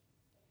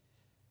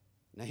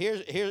 Now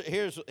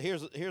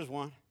here's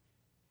one.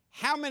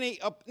 How many,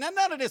 now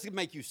none of this can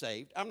make you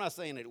saved. I'm not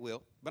saying it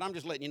will, but I'm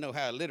just letting you know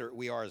how illiterate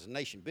we are as a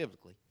nation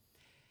biblically.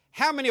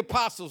 How many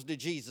apostles did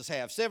Jesus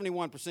have?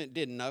 71%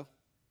 didn't know.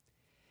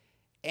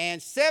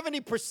 And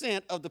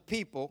 70% of the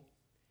people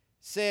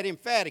said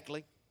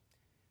emphatically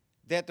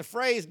that the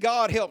phrase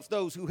God helps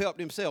those who help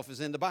themselves is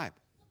in the Bible.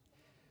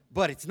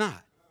 But it's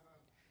not.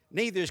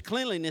 Neither is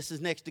cleanliness is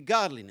next to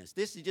godliness.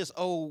 This is just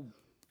old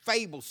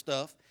fable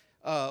stuff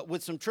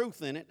with some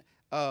truth in it.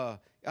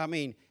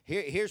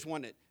 Here's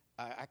one that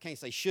I can't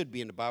say should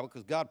be in the Bible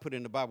because God put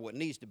in the Bible what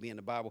needs to be in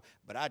the Bible,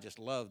 but I just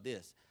love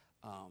this.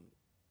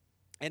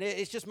 And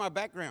it's just my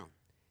background.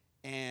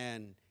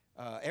 And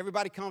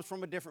everybody comes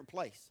from a different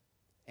place.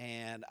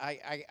 And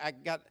I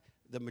got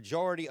the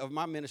majority of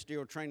my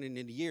ministerial training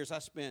in the years I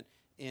spent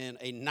in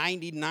a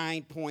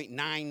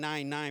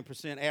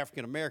 99.999%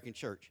 African-American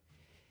church.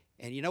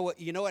 And you know what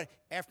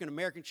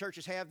African-American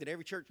churches have that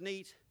every church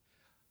needs?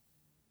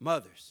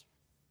 Mothers.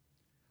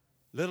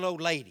 Little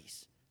old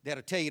ladies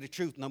that'll tell you the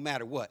truth no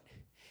matter what.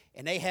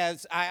 And they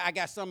have, I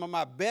got some of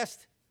my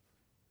best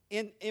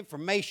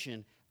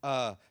information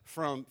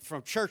from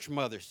church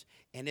mothers.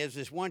 And there's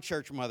this one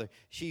church mother,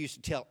 she used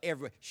to tell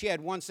she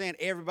had one saying,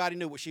 everybody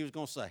knew what she was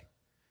going to say.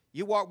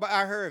 You walk by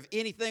her, if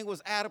anything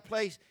was out of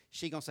place,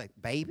 she going to say,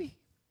 baby,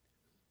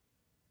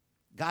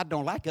 God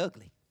don't like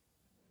ugly.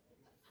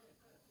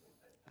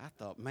 I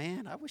thought,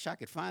 man, I wish I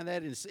could find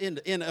that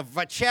in a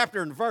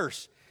chapter and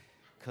verse.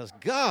 Because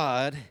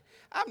God,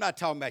 I'm not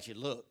talking about your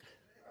look.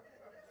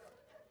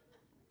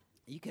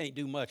 You can't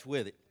do much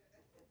with it.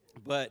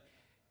 But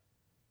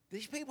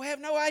these people have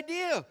no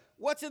idea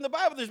what's in the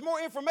Bible. There's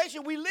more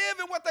information. We live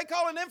in what they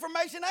call an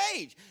information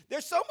age.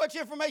 There's so much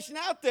information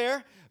out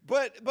there,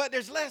 but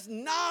there's less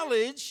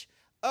knowledge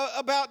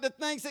about the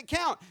things that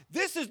count.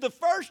 This is the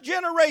first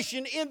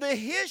generation in the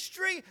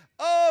history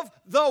of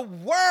the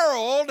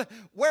world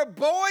where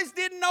boys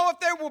didn't know if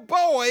they were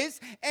boys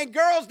and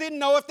girls didn't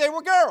know if they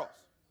were girls.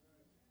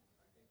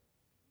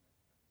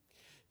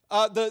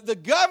 The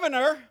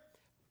governor,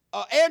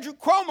 Andrew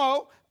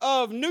Cuomo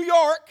of New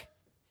York,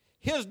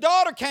 his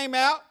daughter came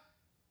out.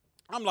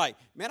 I'm like,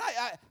 man,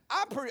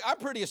 I'm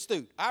pretty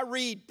astute. I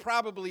read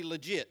probably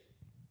legit.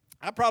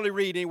 I probably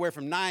read anywhere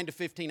from 9 to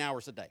 15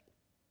 hours a day.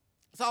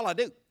 That's all I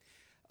do.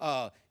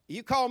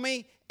 You call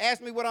me,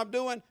 ask me what I'm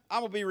doing,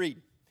 I'm going to be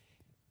reading.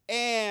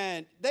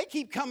 And they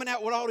keep coming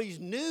out with all these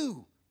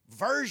new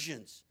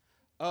versions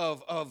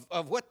of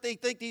what they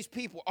think these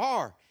people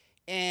are.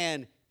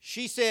 And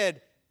she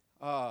said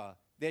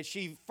that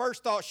she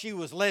first thought she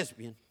was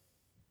lesbian,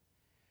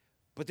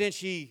 but then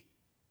she,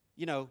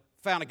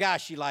 found a guy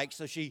she liked,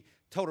 so she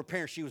told her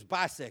parents she was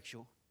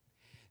bisexual.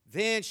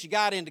 Then she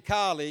got into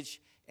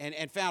college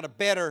and found a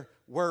better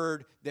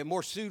word that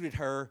more suited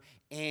her,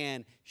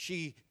 and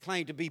she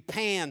claimed to be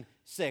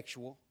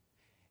pansexual,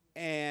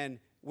 and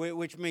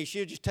which means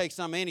she'll just take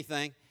some of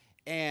anything,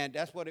 and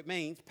that's what it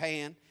means,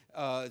 pan.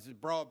 It's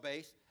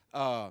broad-based.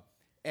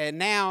 And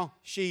now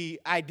she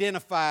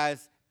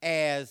identifies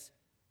as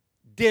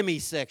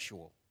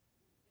demisexual.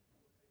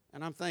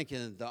 And I'm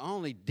thinking, the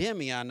only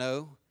Demi I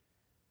know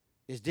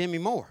is Demi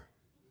Moore.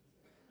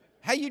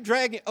 How you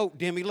dragging,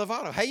 Demi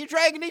Lovato, how you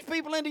dragging these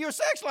people into your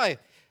sex life?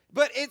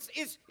 But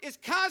it's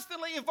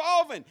constantly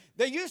evolving.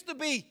 There used to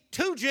be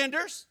 2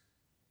 genders.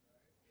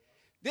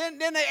 Then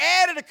they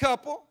added a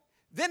couple.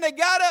 Then they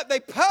got up, they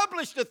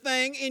published a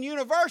thing in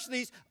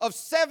universities of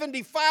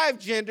 75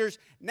 genders.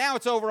 Now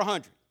it's over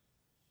 100.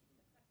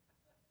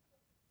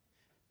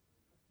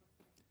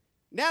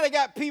 Now they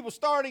got people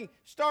starting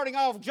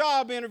off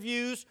job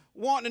interviews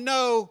wanting to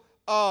know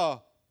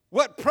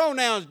what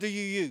pronouns do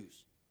you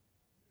use?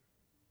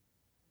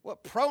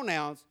 What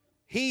pronouns?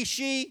 He,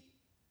 she,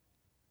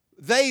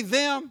 they,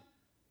 them.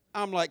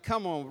 I'm like,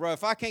 come on, bro.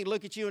 If I can't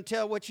look at you and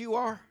tell what you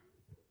are,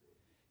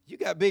 you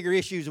got bigger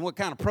issues than what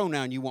kind of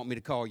pronoun you want me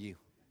to call you.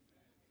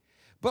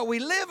 But we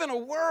live in a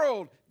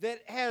world that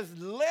has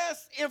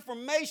less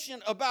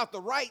information about the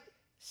right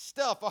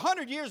stuff.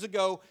 100 years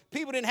ago,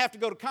 people didn't have to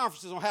go to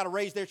conferences on how to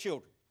raise their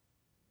children.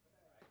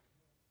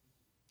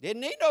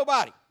 Didn't need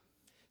nobody.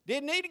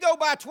 Didn't need to go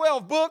buy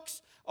 12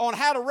 books on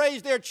how to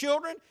raise their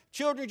children.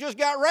 Children just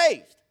got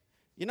raised.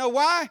 You know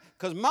why?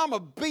 Because mama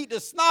beat the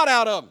snot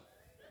out of them.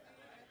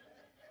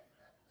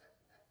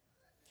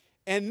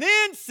 And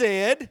then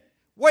said,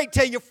 wait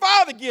till your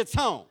father gets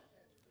home.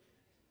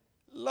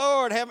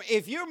 Lord,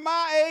 if you're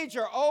my age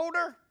or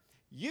older,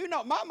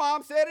 my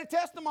mom said a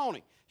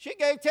testimony. She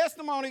gave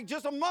testimony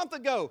just a month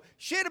ago.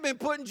 She'd have been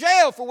put in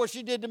jail for what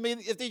she did to me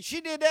if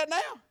she did that now.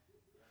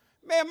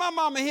 Man, my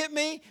mama hit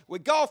me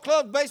with golf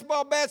clubs,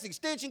 baseball bats,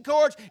 extension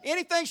cords,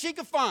 anything she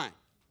could find.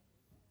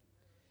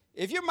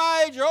 If you're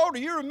my age or older,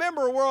 you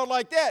remember a world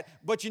like that.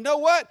 But you know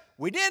what?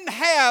 We didn't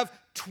have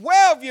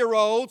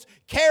 12-year-olds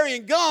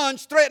carrying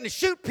guns threatening to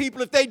shoot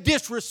people if they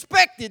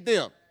disrespected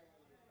them.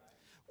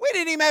 We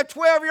didn't even have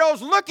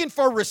 12-year-olds looking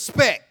for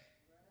respect.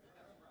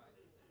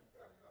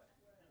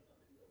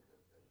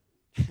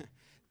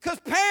 Because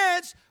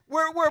parents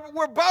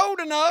were bold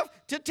enough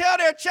to tell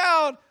their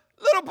child,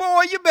 little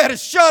boy, you better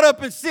shut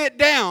up and sit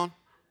down.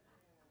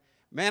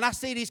 Man, I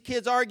see these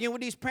kids arguing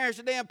with these parents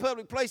today in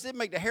public places. It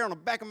make the hair on the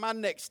back of my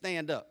neck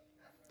stand up.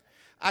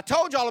 I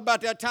told y'all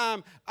about that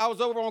time I was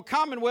over on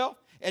Commonwealth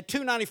at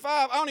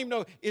 295. I don't even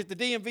know, is the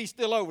DMV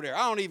still over there?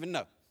 I don't even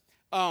know.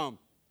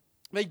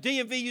 The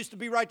DMV used to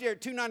be right there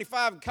at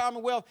 295 in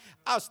Commonwealth.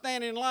 I was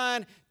standing in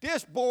line.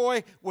 This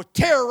boy was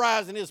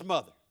terrorizing his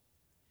mother.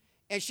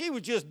 And she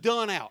was just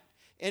done out.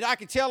 And I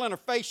could tell in her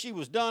face she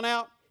was done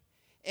out.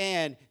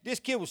 And this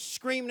kid was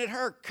screaming at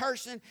her,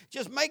 cursing,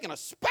 just making a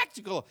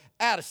spectacle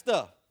out of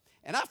stuff.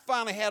 And I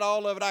finally had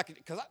all of it I could,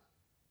 because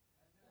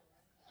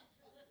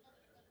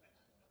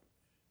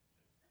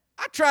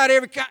tried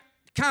every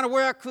kind of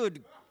way I could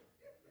to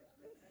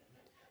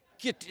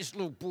get this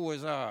little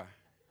boy's eye.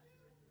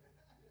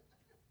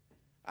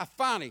 I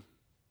finally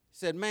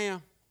said,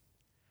 ma'am,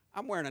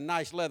 I'm wearing a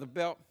nice leather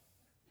belt.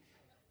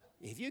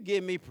 If you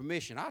give me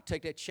permission, I'll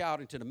take that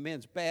child into the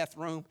men's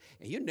bathroom.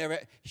 And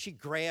she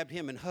grabbed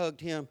him and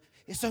hugged him.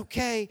 It's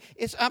okay.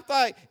 I'm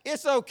like,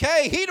 it's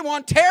okay. He the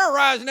one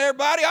terrorizing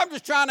everybody. I'm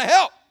just trying to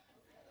help.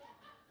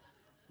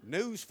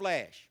 News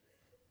flash.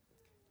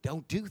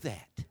 Don't do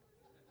that.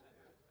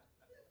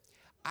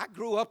 I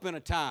grew up in a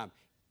time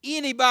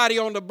anybody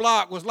on the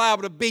block was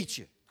liable to beat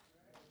you.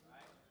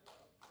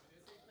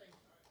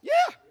 Yeah.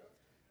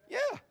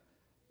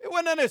 It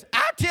wasn't none of this.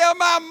 I tell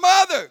my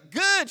mother,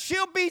 good,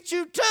 she'll beat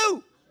you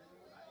too.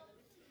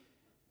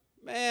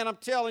 Man, I'm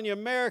telling you,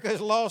 America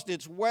has lost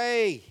its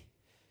way.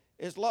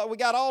 We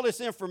got all this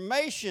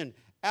information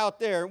out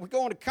there. We're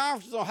going to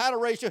conferences on how to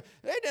raise your.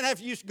 They didn't have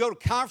to used to go to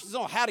conferences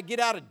on how to get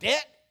out of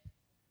debt.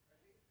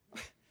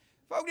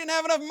 Folks didn't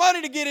have enough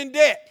money to get in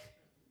debt.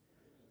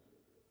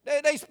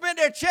 They spent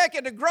their check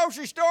at the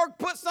grocery store,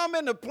 put some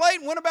in the plate,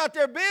 and went about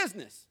their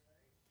business.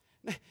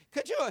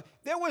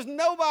 There was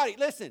nobody.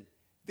 Listen,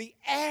 the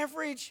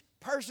average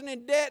person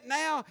in debt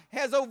now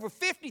has over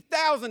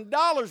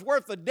 $50,000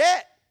 worth of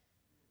debt.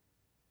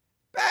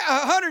 Back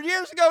 100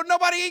 years ago,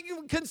 nobody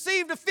even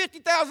conceived of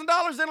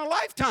 $50,000 in a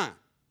lifetime.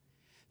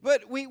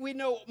 But we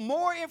know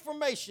more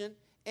information,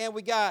 and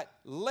we got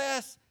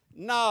less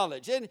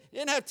knowledge. And you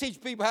didn't have to teach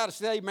people how to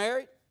stay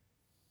married.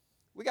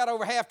 We got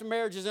over half the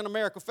marriages in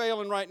America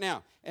failing right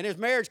now. And there's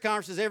marriage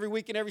conferences every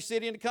week in every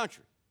city in the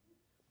country.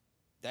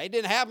 They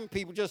didn't have them.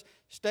 People just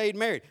stayed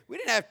married. We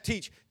didn't have to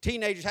teach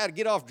teenagers how to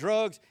get off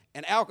drugs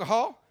and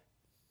alcohol.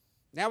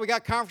 Now we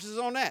got conferences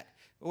on that.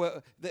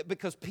 Well,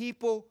 because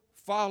people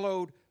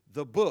followed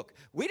the book.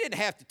 We didn't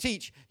have to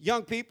teach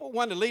young people.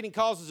 One of the leading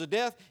causes of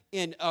death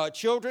in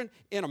children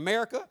in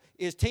America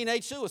is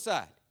teenage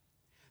suicide.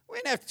 We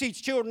didn't have to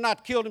teach children not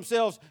to kill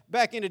themselves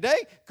back in the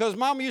day because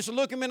mama used to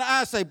look them in the eye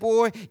and say,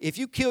 boy, if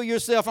you kill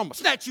yourself, I'm going to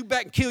snatch you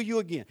back and kill you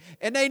again.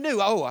 And they knew,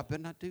 I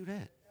better not do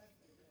that.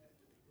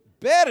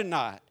 Better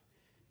not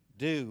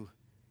do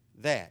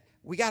that.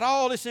 We got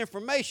all this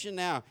information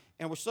now,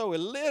 and we're so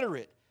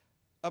illiterate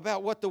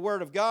about what the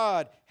Word of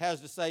God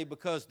has to say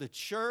because the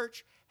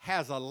church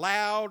has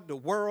allowed the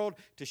world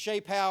to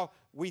shape how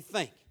we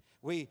think.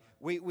 We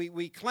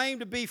claim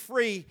to be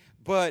free,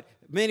 but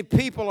many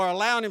people are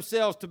allowing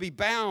themselves to be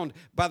bound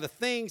by the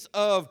things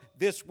of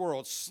this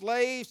world.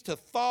 Slaves to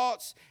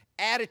thoughts,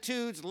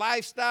 attitudes,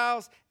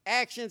 lifestyles,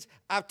 actions.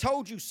 I've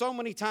told you so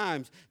many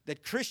times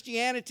that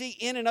Christianity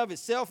in and of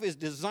itself is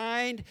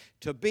designed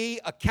to be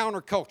a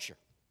counterculture.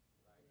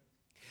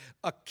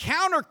 A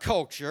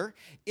counterculture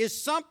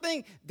is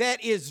something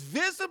that is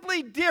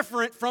visibly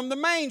different from the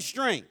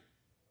mainstream.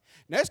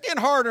 Now, it's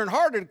getting harder and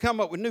harder to come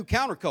up with new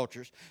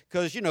countercultures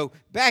because,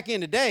 back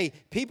in the day,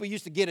 people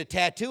used to get a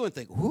tattoo and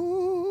think,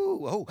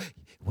 ooh,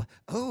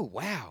 oh,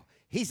 wow,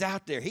 he's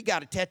out there. He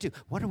got a tattoo.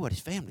 Wonder what his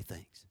family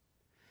thinks.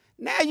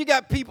 Now you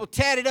got people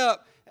tatted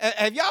up.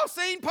 Have y'all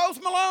seen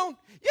Post Malone?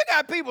 You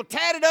got people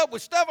tatted up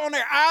with stuff on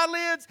their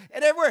eyelids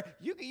and everywhere.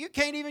 You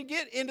can't even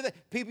get into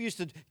that. People used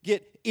to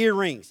get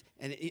earrings.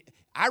 And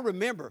I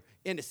remember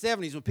in the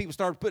 70s when people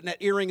started putting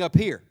that earring up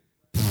here.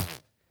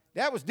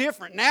 That was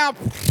different. Now,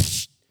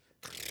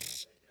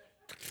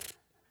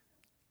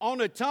 on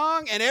the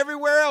tongue and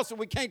everywhere else that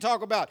we can't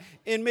talk about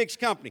in mixed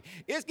company.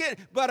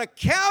 But a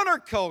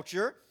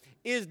counterculture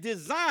is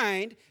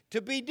designed to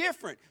be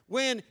different.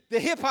 When the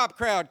hip-hop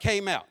crowd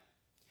came out,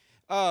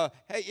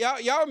 hey,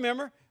 y'all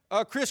remember,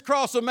 Criss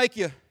Cross will make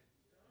you,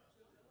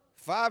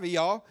 5 of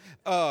y'all,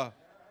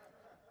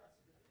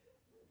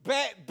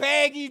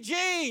 baggy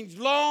jeans,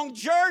 long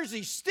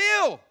jersey,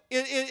 still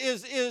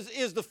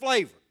is the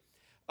flavor.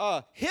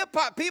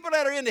 Hip-hop, people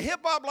that are in the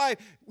hip-hop life,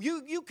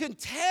 you can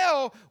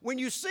tell when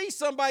you see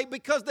somebody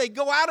because they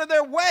go out of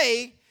their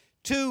way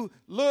to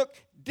look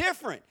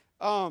different.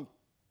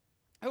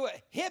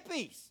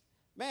 Hippies.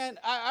 Man,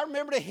 I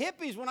remember the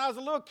hippies when I was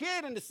a little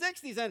kid in the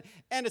 60s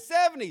and the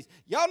 70s.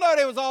 Y'all know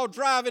they was all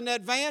driving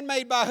that van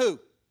made by who?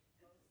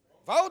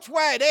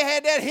 Volkswagen. They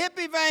had that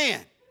hippie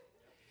van.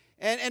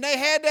 And they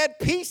had that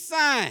peace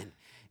sign.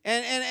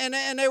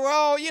 And they were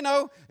all,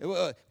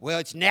 well,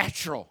 it's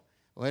natural.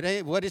 What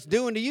it's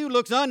doing to you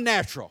looks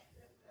unnatural.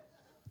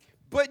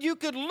 But you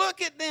could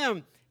look at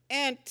them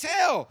and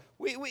tell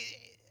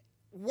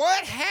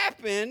what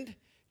happened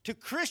to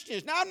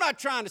Christians. Now, I'm not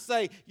trying to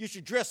say you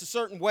should dress a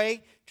certain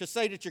way to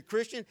say that you're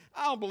Christian.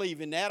 I don't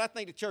believe in that. I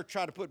think the church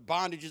tried to put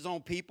bondages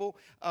on people.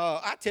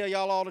 I tell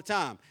y'all all the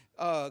time,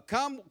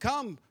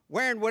 come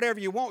wearing whatever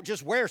you want,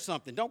 just wear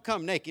something. Don't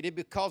come naked.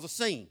 It'll cause a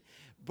scene.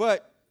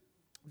 But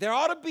there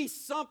ought to be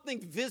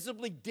something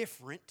visibly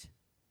different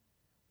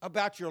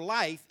about your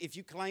life if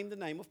you claim the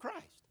name of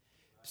Christ.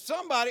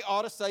 Somebody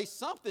ought to say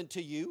something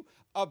to you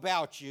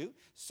about you.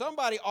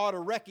 Somebody ought to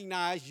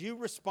recognize you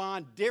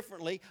respond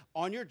differently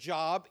on your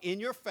job, in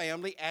your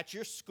family, at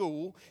your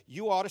school.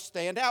 You ought to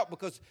stand out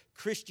because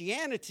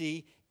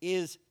Christianity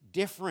is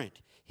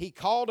different. He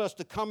called us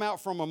to come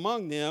out from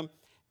among them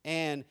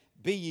and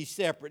be ye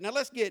separate. Now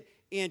let's get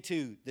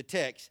into the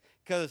text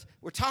because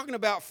we're talking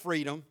about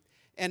freedom.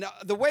 And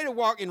the way to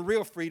walk in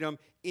real freedom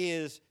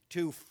is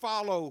to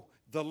follow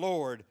the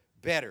Lord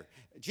better.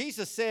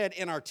 Jesus said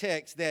in our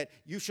text that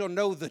you shall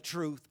know the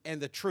truth,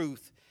 and the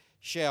truth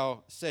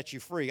shall set you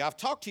free. I've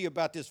talked to you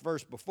about this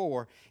verse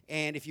before,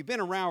 and if you've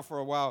been around for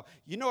a while,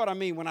 you know what I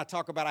mean when I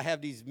talk about I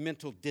have these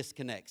mental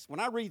disconnects. When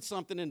I read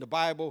something in the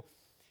Bible,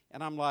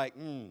 and I'm like,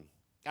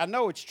 I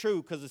know it's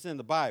true because it's in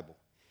the Bible.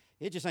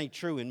 It just ain't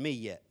true in me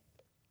yet.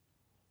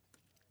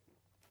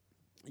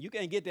 You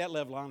can't get that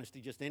level of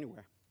honesty just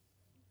anywhere.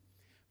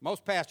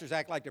 Most pastors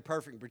act like they're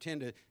perfect and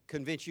pretend to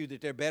convince you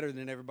that they're better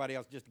than everybody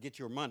else just to get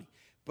your money.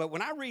 But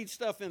when I read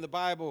stuff in the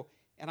Bible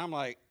and I'm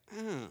like,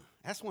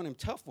 that's one of them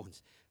tough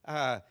ones.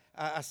 I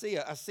see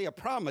a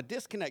problem, a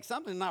disconnect,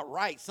 something not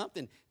right,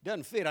 something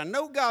doesn't fit. I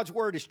know God's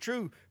word is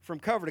true from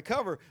cover to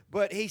cover,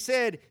 but he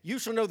said, you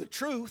shall know the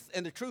truth,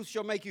 and the truth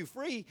shall make you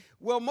free.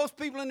 Well, most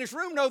people in this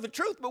room know the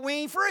truth, but we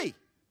ain't free.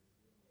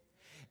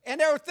 And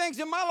there were things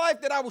in my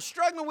life that I was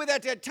struggling with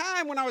at that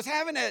time when I was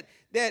having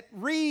that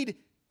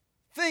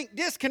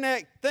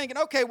disconnect, thinking,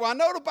 okay, well, I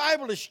know the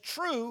Bible is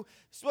true,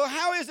 so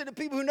how is it that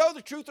people who know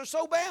the truth are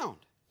so bound?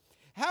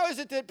 How is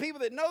it that people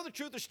that know the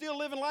truth are still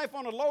living life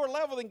on a lower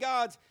level than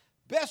God's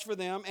best for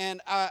them?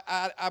 And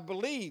I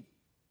believe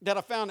that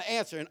I found the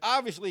answer, and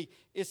obviously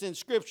it's in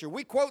Scripture.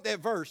 We quote that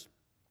verse,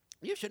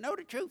 you should know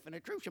the truth, and the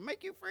truth shall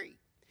make you free.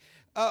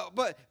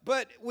 But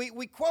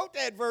we quote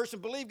that verse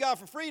and believe God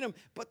for freedom,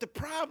 but the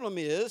problem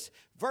is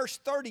verse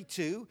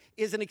 32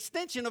 is an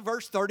extension of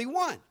verse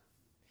 31.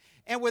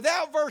 And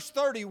without verse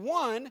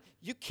 31,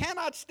 you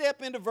cannot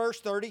step into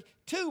verse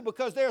 32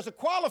 because there's a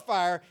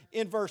qualifier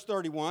in verse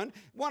 31,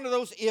 one of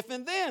those if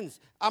and thens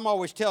I'm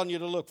always telling you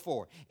to look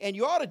for. And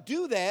you ought to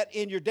do that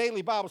in your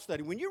daily Bible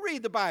study. When you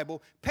read the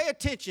Bible, pay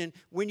attention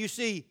when you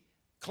see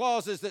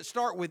clauses that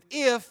start with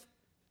if,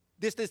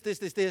 this,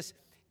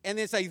 and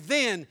then say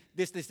then,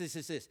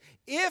 this.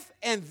 If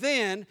and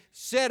then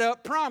set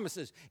up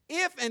promises.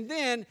 If and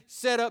then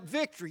set up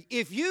victory.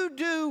 If you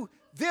do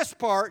this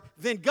part,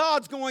 then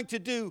God's going to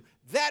do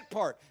that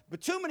part. But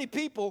too many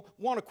people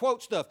want to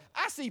quote stuff.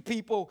 I see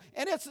people,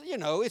 and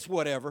it's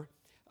whatever.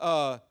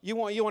 You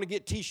want to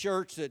get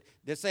T-shirts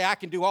that say, I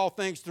can do all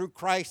things through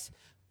Christ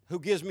who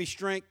gives me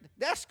strength.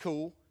 That's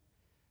cool.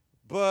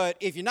 But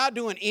if you're not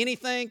doing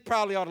anything,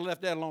 probably ought to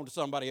left that alone to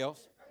somebody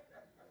else.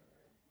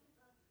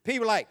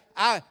 People like,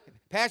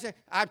 Pastor,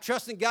 I'm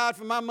trusting God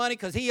for my money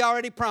because he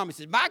already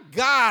promises. My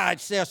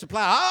God shall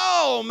supply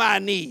all my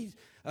needs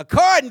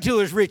according to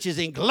his riches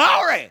in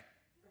glory.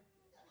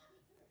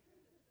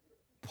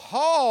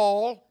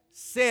 Paul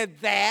said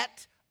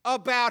that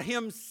about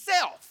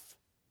himself.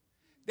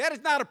 That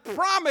is not a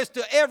promise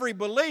to every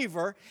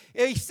believer.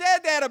 He said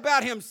that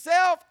about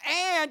himself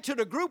and to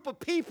the group of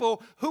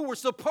people who were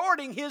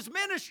supporting his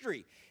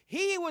ministry.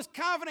 He was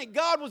confident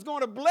God was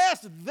going to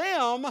bless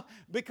them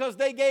because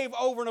they gave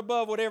over and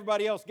above what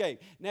everybody else gave.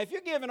 Now, if you're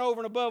giving over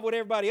and above what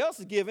everybody else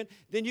is giving,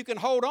 then you can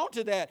hold on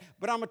to that.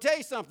 But I'm going to tell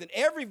you something.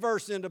 Every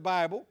verse in the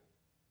Bible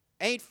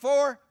ain't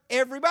for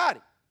everybody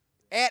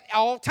at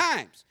all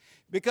times.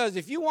 Because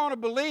if you want to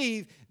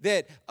believe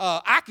that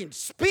I can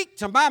speak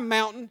to my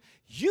mountain,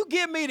 you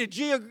give me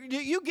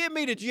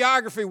the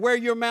geography where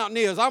your mountain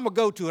is. I'm going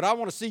to go to it. I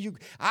want to see you.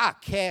 I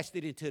cast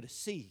it into the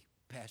sea,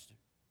 Pastor.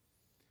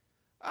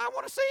 I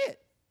want to see it.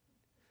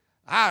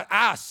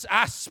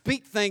 I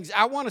speak things.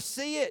 I want to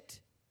see it.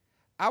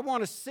 I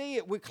want to see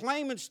it. We're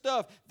claiming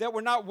stuff that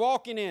we're not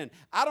walking in.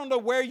 I don't know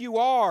where you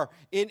are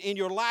in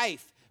your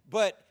life,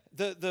 but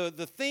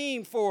the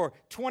theme for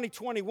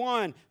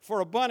 2021 for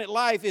Abundant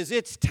Life is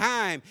it's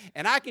time.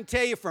 And I can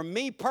tell you for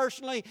me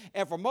personally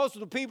and for most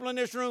of the people in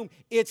this room,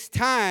 it's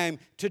time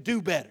to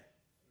do better.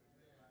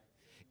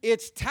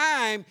 It's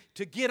time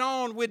to get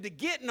on with the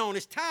getting on.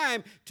 It's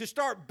time to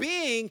start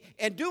being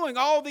and doing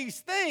all these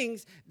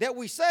things that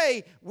we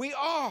say we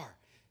are.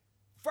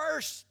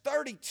 Verse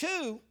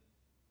 32,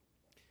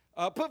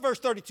 put verse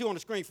 32 on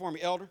the screen for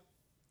me, elder.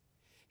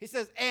 He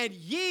says, and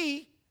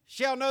ye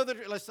shall know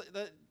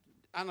that,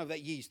 I know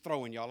that ye's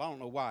throwing y'all, I don't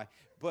know why,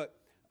 but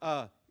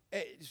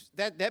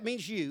that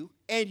means you.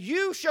 And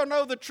you shall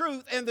know the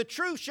truth, and the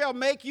truth shall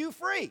make you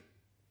free.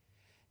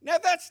 Now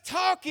that's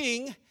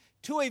talking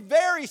to a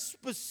very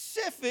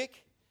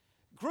specific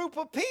group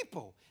of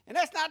people. And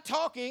that's not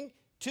talking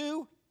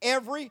to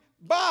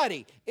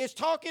everybody. It's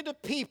talking to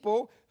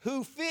people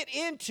who fit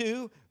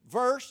into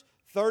verse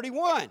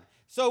 31.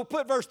 So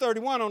put verse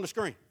 31 on the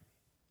screen.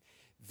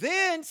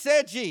 Then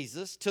said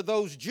Jesus to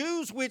those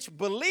Jews which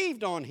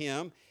believed on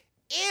him,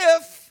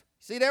 if,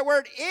 see that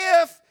word,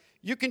 if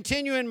you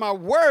continue in my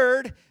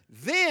word,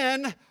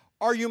 then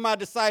are you my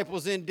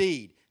disciples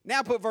indeed.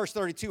 Now put verse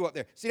 32 up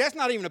there. See, that's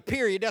not even a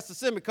period, that's a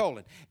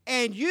semicolon.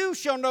 And you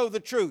shall know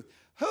the truth.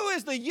 Who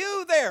is the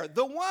you there?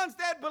 The ones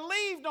that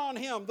believed on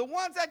him, the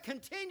ones that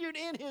continued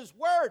in his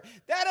word.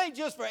 That ain't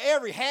just for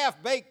every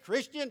half-baked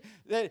Christian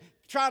that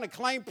trying to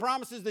claim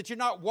promises that you're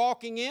not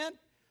walking in.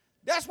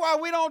 That's why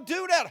we don't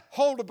do that.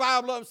 Hold the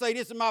Bible up and say,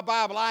 this is my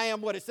Bible, I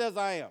am what it says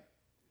I am.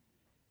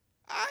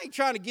 I ain't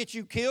trying to get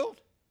you killed.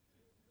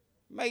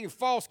 making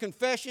false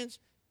confessions,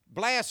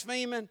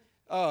 blaspheming.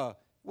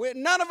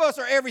 None of us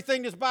are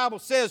everything this Bible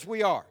says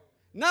we are.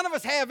 None of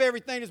us have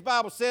everything this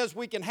Bible says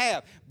we can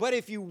have. But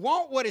if you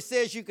want what it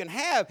says you can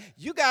have,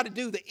 you got to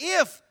do the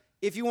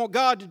if you want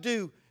God to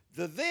do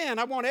the then.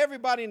 I want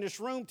everybody in this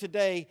room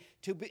today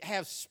to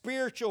have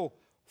spiritual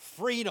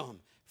freedom.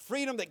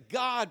 Freedom that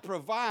God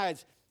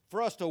provides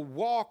for us to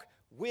walk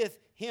with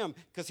Him.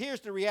 Because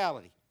here's the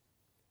reality.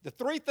 The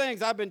three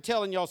things I've been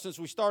telling y'all since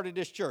we started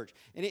this church.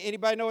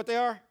 Anybody know what they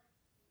are?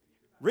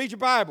 Read your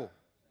Bible.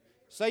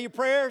 Say your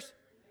prayers.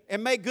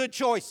 And make good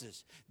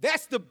choices.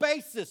 That's the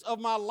basis of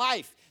my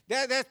life.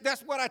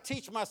 That's what I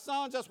teach my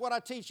sons. That's what I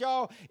teach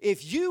y'all.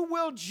 If you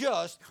will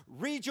just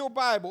read your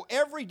Bible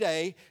every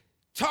day,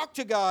 talk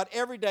to God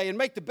every day, and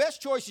make the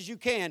best choices you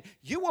can,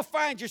 you will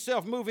find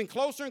yourself moving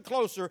closer and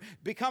closer,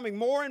 becoming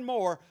more and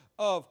more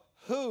of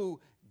who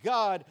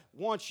God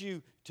wants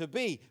you to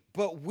be.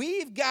 But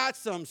we've got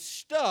some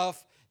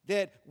stuff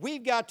that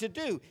we've got to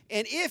do.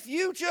 And if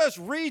you just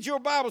read your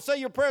Bible, say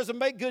your prayers, and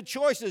make good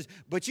choices,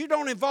 but you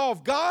don't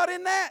involve God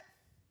in that,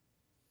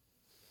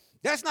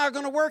 that's not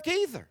going to work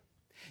either.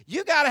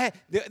 You got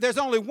to there's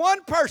only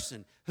one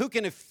person who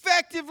can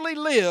effectively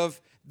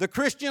live the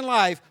Christian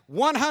life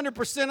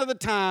 100% of the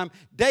time,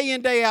 day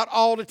in, day out,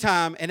 all the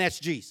time, and that's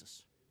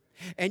Jesus.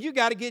 And you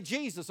got to get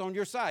Jesus on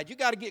your side. You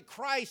got to get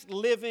Christ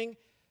living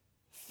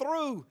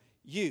through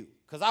you.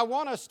 Because I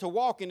want us to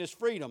walk in this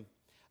freedom.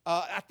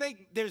 I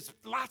think there's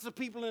lots of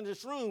people in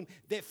this room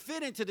that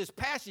fit into this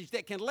passage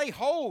that can lay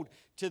hold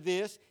to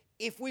this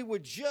if we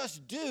would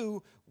just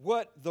do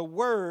what the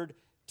Word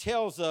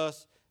tells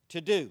us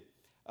to do.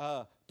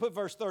 Put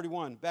verse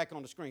 31 back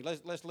on the screen.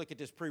 Let's look at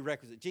this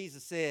prerequisite.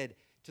 Jesus said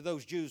to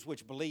those Jews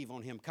which believe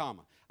on Him,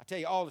 comma. I tell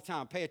you all the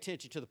time, pay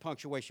attention to the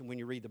punctuation when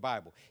you read the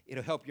Bible.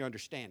 It'll help your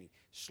understanding.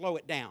 Slow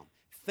it down.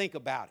 Think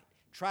about it.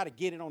 Try to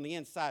get it on the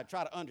inside.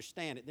 Try to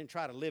understand it. Then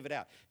try to live it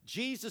out.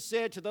 Jesus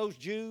said to those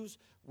Jews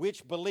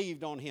which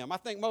believed on Him. I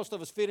think most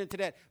of us fit into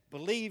that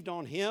believed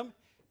on Him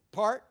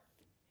part.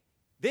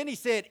 Then He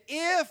said,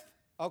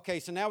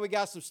 so now we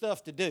got some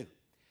stuff to do.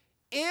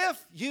 If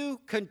you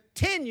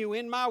continue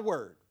in my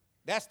word,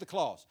 that's the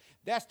clause.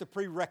 That's the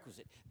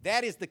prerequisite.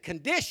 That is the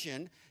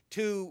condition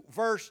to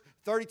verse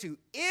 32.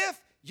 If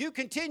you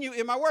continue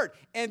in my word.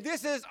 And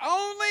this is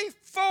only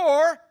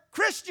for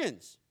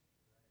Christians.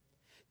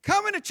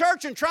 Coming to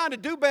church and trying to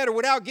do better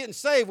without getting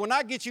saved will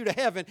not get you to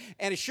heaven,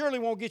 and it surely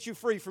won't get you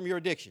free from your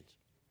addictions.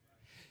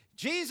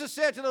 Jesus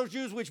said to those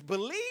Jews which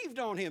believed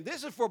on Him,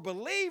 this is for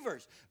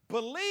believers.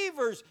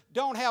 Believers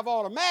don't have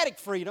automatic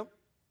freedom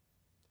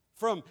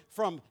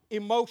from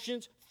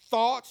emotions,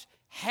 thoughts,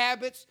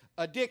 habits,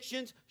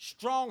 addictions,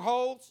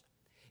 strongholds.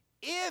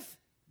 If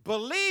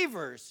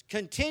believers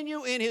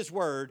continue in His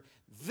word,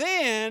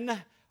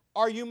 then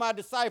are you my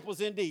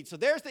disciples indeed. So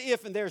there's the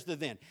if and there's the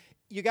then.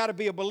 You got to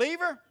be a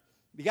believer.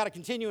 You got to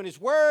continue in His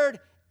word,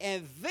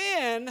 and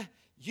then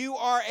you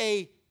are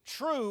a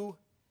true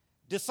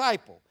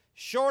disciple.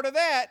 Short of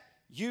that,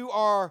 you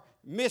are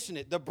missing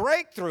it. The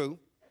breakthrough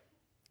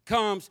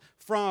comes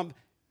from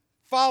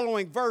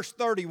following verse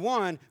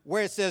 31,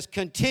 where it says,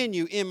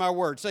 continue in my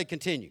word. Say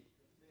continue.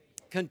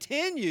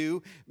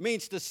 Continue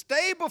means to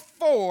stay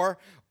before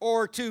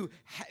or to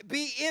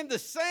be in the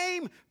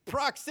same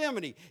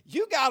proximity.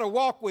 You got to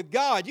walk with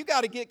God. You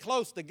got to get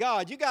close to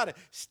God. You got to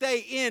stay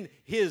in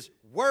His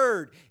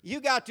word.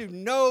 You got to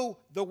know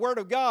the word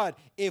of God.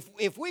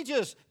 If we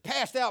just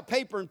passed out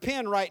paper and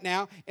pen right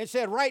now and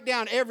said, write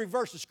down every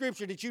verse of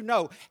Scripture that you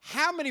know,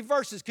 how many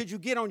verses could you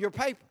get on your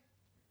paper?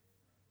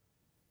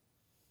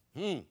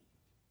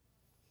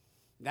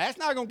 Now, that's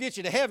not going to get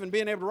you to heaven,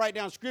 being able to write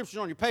down Scriptures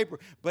on your paper,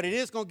 but it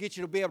is going to get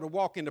you to be able to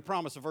walk in the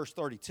promise of verse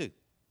 32.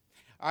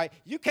 All right?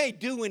 You can't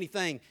do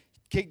anything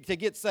to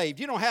get saved.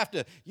 You don't have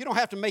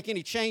to make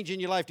any change in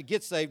your life to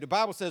get saved. The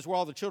Bible says we're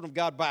all the children of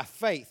God by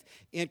faith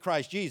in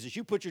Christ Jesus.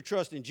 You put your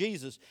trust in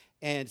Jesus,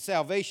 and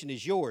salvation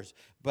is yours.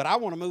 But I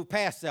want to move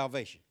past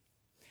salvation.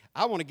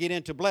 I want to get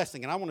into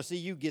blessing, and I want to see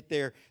you get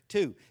there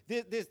too.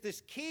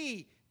 This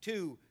key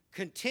to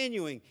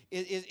continuing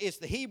is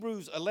the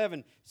Hebrews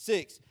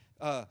 11:6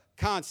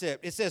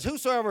 concept. It says,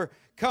 whosoever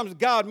comes to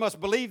God must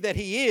believe that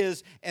He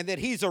is, and that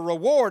He's a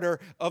rewarder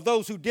of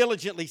those who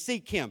diligently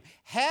seek Him.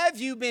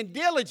 Have you been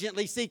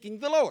diligently seeking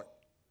the Lord?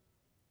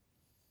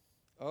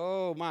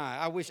 Oh my,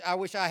 I wish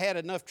I had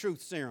enough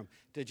truth serum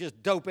to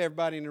just dope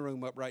everybody in the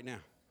room up right now.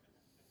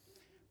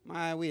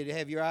 My, we'd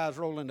have your eyes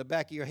roll in the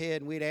back of your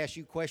head, and we'd ask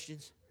you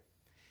questions.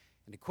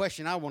 And the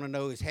question I want to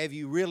know is, have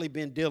you really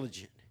been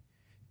diligent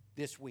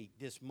this week,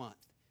 this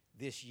month,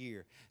 this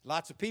year?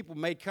 Lots of people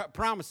made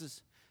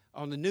promises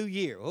on the new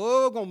year.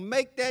 Oh, going to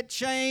make that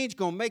change,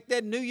 going to make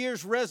that New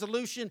Year's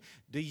resolution.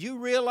 Do you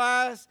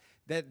realize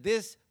that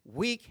this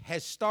week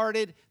has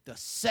started the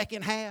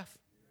second half?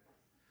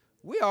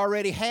 We're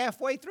already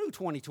halfway through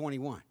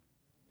 2021.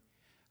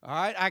 All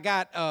right, I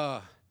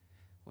got,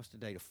 what's the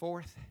date, the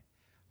 4th?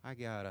 I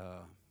got,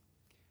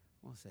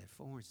 what's that,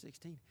 4 and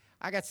 16?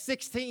 I got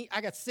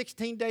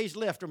 16 days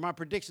left or my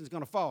prediction's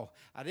going to fall.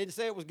 I didn't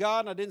say it was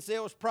God and I didn't say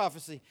it was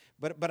prophecy,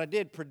 but I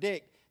did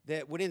predict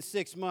that within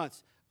 6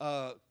 months,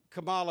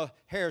 Kamala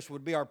Harris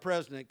would be our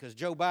president because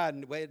Joe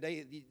Biden,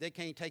 they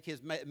can't take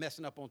his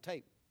messing up on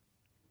tape.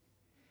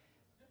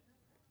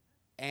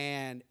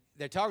 And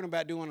they're talking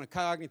about doing a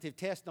cognitive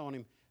test on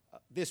him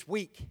this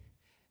week.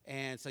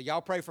 And so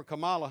y'all pray for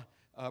Kamala.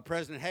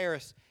 President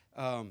Harris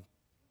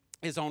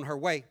is on her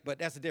way, but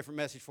that's a different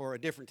message for a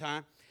different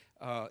time.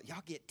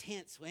 Y'all get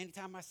tense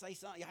anytime I say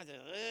something. Y'all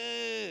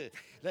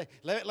just,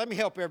 let me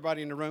help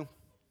everybody in the room.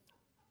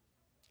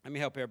 Let me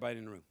help everybody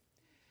in the room.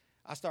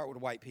 I start with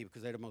the white people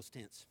because they're the most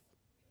tense.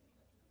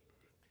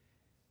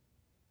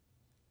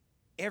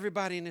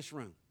 Everybody in this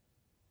room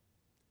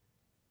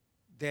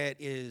that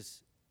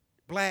is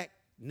black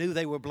knew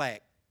they were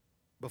black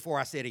before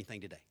I said anything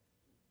today.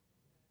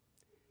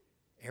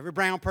 Every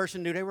brown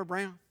person knew they were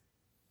brown.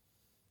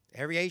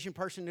 Every Asian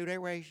person knew they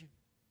were Asian.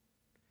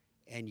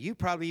 And you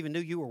probably even knew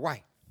you were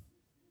white.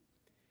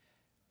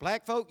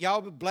 Black folk,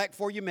 y'all were black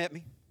before you met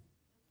me.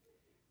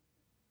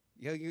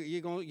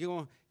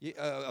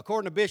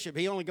 According to Bishop,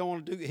 he only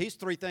going to do his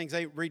 3 things.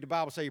 They read the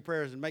Bible, say your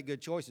prayers, and make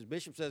good choices.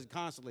 Bishop says it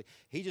constantly.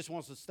 He just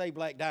wants to stay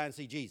black, die, and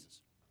see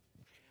Jesus.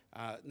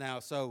 Now,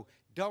 so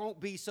don't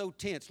be so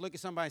tense. Look at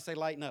somebody and say,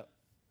 lighten up.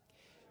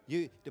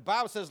 The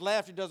Bible says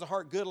laughter does a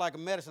heart good like a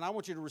medicine. I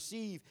want you to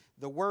receive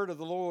the word of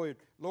the Lord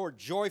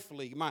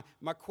joyfully.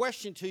 My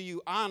question to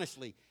you,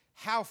 honestly,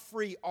 how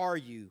free are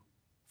you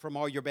from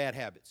all your bad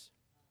habits?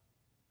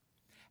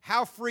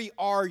 How free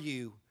are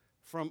you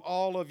from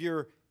all of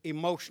your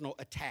emotional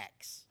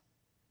attacks?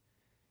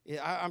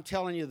 I'm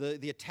telling you,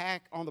 the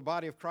attack on the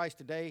body of Christ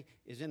today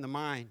is in the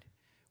mind.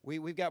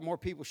 We've got more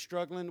people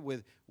struggling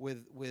with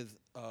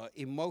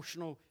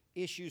emotional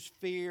issues,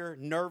 fear,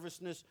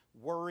 nervousness,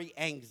 worry,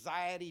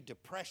 anxiety,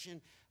 depression.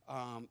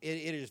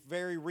 It is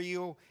very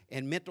real,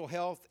 and mental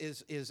health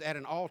is at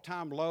an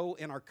all-time low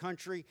in our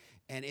country,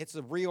 and it's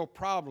a real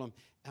problem.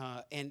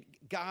 And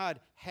God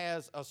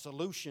has a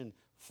solution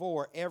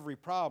for every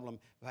problem.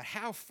 But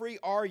how free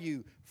are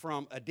you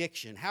from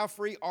addiction? How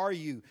free are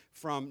you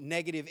from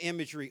negative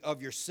imagery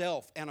of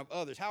yourself and of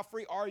others? How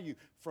free are you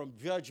from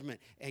judgment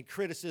and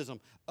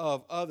criticism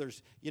of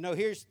others? You know,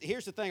 here's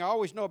the thing I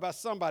always know about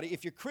somebody.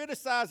 If you're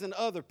criticizing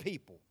other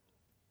people,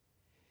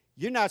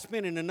 you're not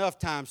spending enough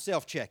time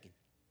self-checking.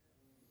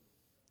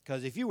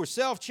 Because if you were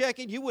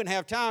self-checking, you wouldn't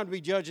have time to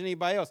be judging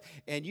anybody else.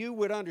 And you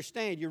would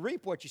understand you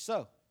reap what you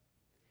sow.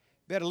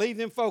 Better leave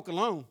them folk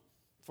alone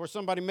before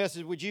somebody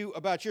messes with you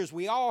about yours.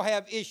 We all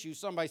have issues.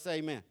 Somebody say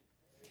amen.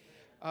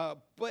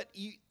 But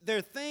there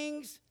are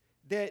things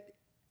that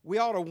we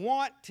ought to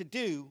want to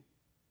do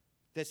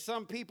that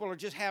some people are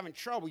just having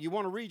trouble. You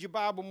want to read your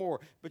Bible more,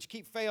 but you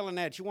keep failing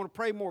at it. You want to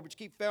pray more, but you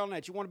keep failing at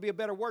it. You want to be a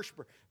better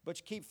worshiper, but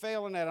you keep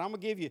failing at it. I'm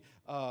going to give you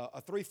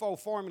a 3-fold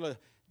formula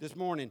this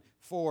morning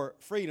for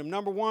freedom.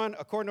 Number 1,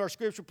 according to our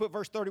scripture, put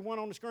verse 31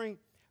 on the screen.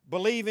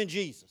 Believe in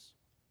Jesus.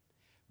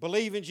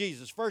 Believe in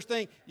Jesus. First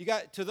thing, you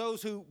got to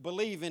those who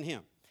believe in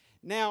him.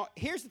 Now,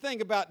 here's the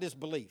thing about this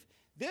belief.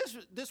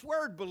 This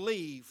word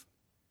believe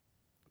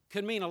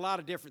can mean a lot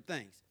of different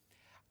things.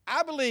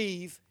 I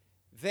believe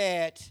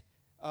that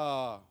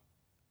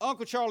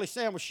Uncle Charlie's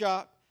Sandwich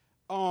Shop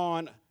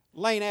on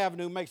Lane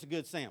Avenue makes a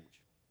good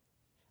sandwich.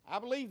 I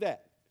believe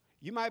that.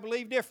 You might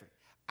believe different.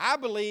 I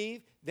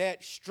believe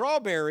that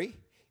strawberry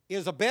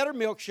is a better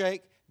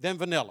milkshake than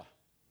vanilla.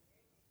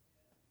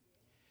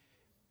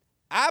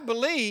 I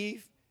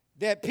believe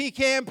that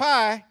pecan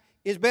pie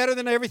is better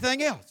than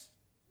everything else.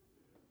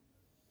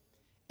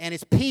 And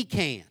it's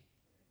pecan.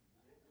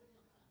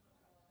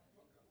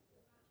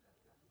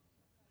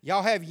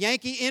 Y'all have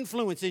Yankee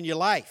influence in your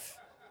life.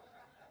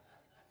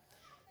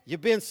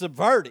 You've been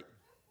subverted.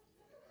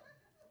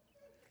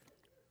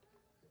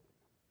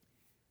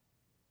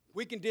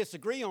 We can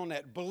disagree on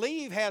that.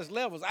 Believe has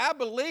levels. I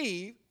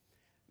believe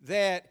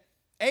that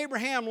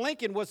Abraham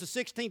Lincoln was the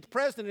 16th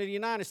president of the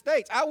United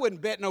States. I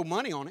wouldn't bet no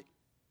money on it.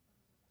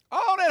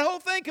 Oh, that whole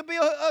thing could be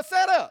a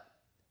setup.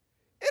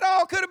 It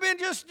all could have been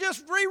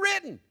just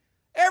rewritten.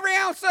 Every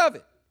ounce of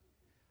it.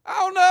 I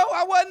don't know.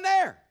 I wasn't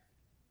there.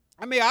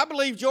 I mean, I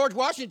believe George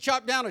Washington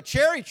chopped down a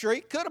cherry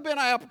tree. Could have been an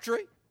apple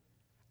tree.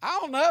 I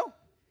don't know.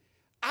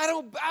 I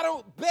don't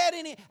bet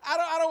any.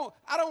 I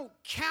don't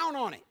count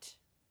on it.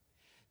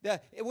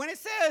 When it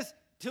says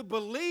to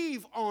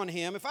believe on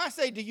him, if I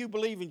say, do you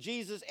believe in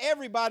Jesus?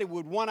 Everybody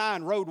with one eye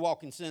and road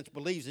walking sense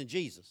believes in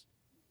Jesus.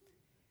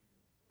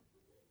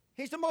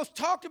 He's the most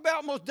talked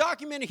about, most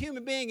documented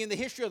human being in the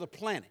history of the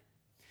planet.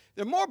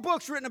 There are more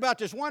books written about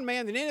this one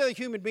man than any other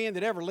human being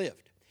that ever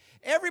lived.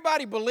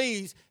 Everybody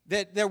believes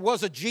that there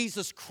was a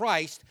Jesus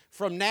Christ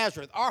from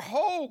Nazareth. Our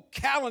whole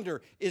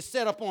calendar is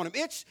set up on him.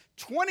 It's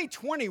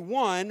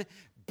 2021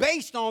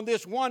 based on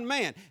this one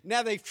man.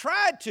 Now, they've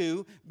tried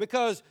to,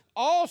 because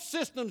all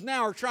systems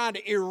now are trying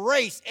to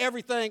erase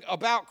everything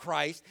about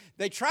Christ.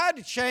 They tried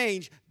to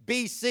change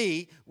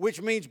BC, which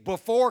means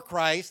before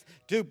Christ,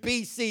 to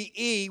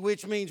BCE,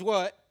 which means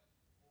what?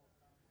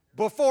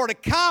 Before the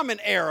common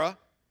era.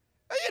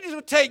 You just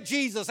would take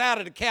Jesus out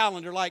of the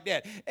calendar like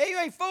that. You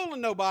ain't fooling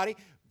nobody,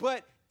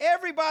 but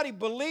everybody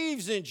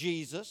believes in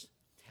Jesus.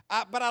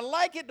 But I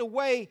like it the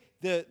way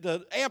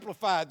the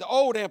Amplified, the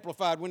old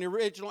Amplified, when the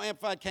original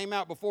Amplified came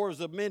out before it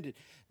was amended.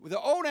 The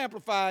old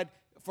Amplified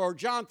for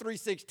John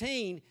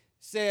 3:16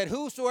 said,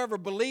 whosoever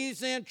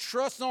believes in,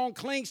 trusts on,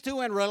 clings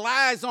to, and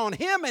relies on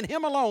him and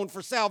him alone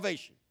for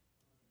salvation.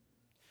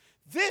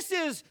 This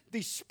is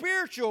the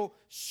spiritual,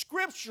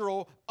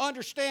 scriptural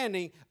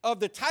understanding of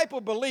the type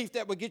of belief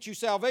that would get you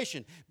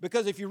salvation.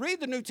 Because if you read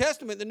the New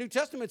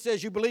Testament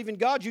says you believe in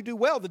God, you do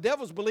well. The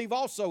devils believe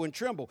also and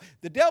tremble.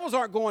 The devils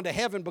aren't going to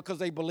heaven because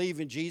they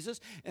believe in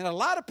Jesus. And a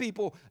lot of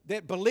people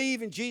that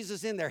believe in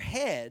Jesus in their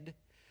head,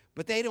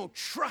 but they don't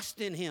trust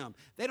in him.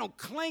 They don't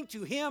cling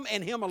to him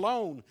and him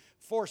alone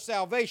for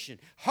salvation.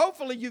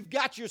 Hopefully you've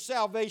got your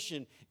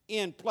salvation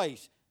in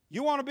place.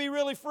 You want to be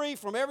really free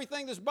from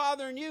everything that's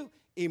bothering you?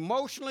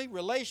 Emotionally,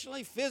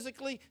 relationally,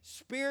 physically,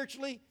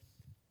 spiritually,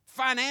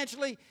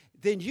 financially,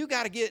 then you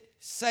got to get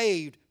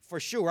saved for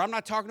sure. I'm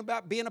not talking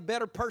about being a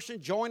better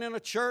person, joining a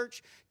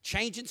church,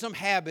 changing some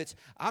habits.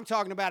 I'm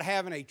talking about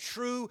having a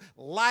true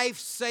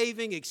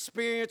life-saving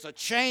experience, a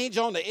change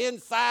on the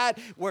inside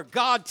where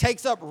God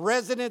takes up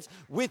residence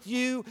with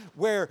you,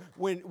 where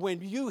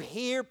when you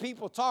hear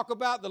people talk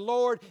about the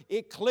Lord,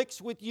 it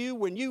clicks with you.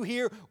 When you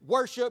hear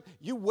worship,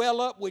 you well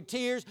up with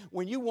tears.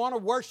 When you want to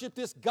worship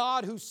this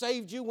God who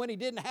saved you when he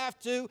didn't have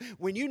to,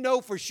 when you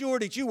know for sure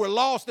that you were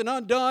lost and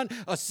undone,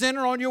 a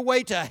sinner on your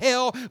way to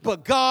hell,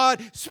 but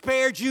God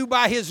spared you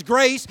by his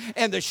grace,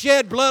 and the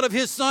shed blood of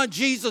his son,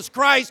 Jesus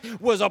Christ,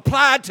 was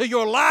applied to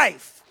your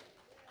life.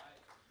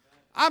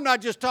 I'm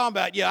not just talking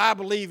about, I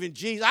believe in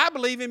Jesus. I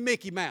believe in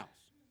Mickey Mouse.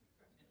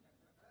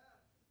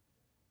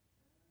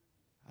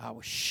 I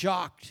was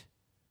shocked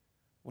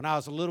when I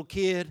was a little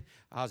kid.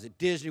 I was at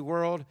Disney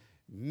World.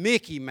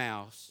 Mickey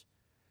Mouse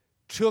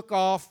took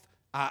off.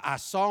 I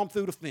saw him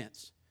through the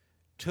fence.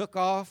 Took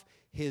off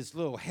his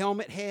little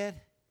helmet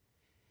head,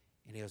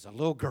 and it was a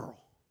little girl.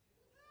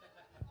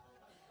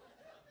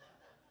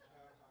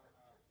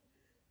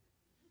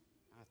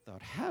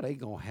 Thought, how they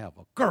going to have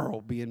a girl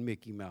being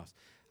Mickey Mouse?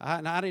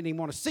 I didn't even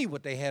want to see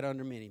what they had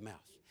under Minnie Mouse.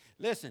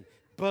 Listen,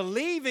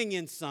 believing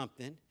in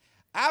something,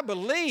 I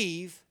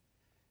believe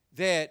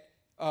that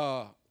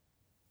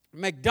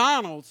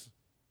McDonald's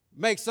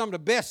makes some of the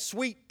best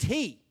sweet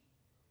tea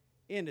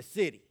in the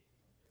city.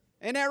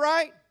 Ain't that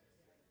right?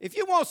 If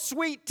you want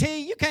sweet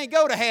tea, you can't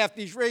go to half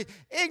these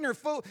ignorant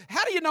fools.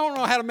 How do you not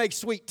know how to make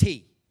sweet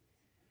tea?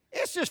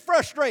 It's just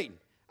frustrating.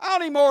 I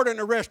don't even order in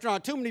a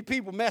restaurant. Too many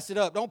people mess it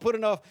up. Don't put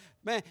enough.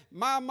 Man,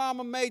 my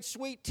mama made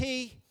sweet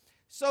tea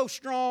so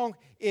strong.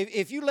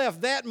 If you left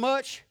that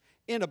much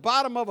in the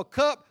bottom of a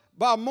cup,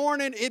 by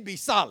morning, it'd be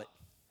solid.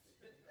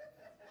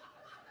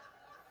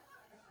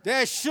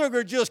 That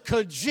sugar just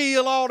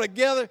congeal all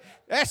together.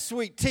 That's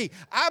sweet tea.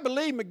 I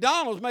believe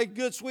McDonald's make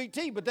good sweet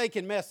tea, but they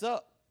can mess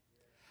up.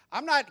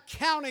 I'm not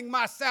counting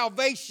my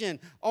salvation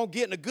on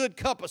getting a good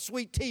cup of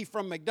sweet tea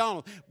from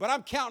McDonald's, but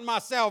I'm counting my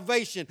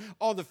salvation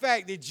on the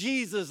fact that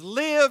Jesus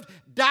lived,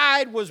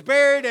 died, was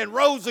buried, and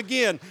rose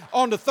again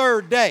on the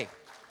third day.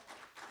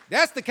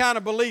 That's the kind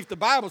of belief the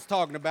Bible's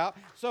talking about.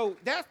 So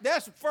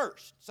that's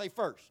first. Say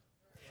first.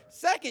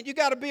 Second, you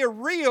got to be a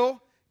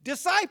real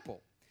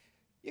disciple.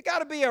 You got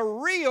to be a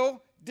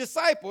real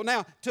disciple.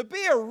 Now, to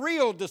be a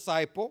real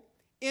disciple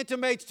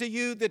intimates to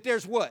you that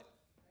there's what?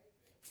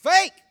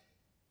 Fake.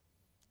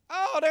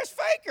 Oh, there's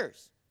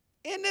fakers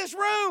in this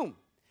room.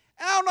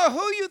 I don't know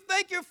who you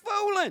think you're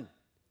fooling.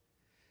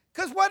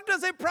 Because what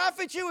does it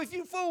profit you if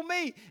you fool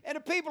me and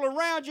the people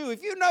around you?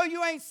 If you know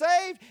you ain't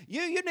saved,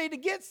 you need to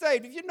get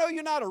saved. If you know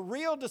you're not a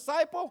real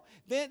disciple,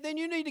 then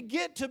you need to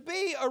get to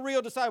be a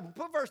real disciple.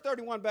 Put verse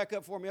 31 back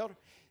up for me, Elder.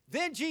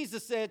 Then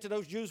Jesus said to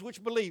those Jews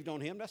which believed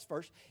on him, that's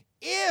first,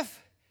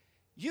 if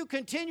you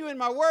continue in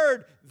my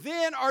word,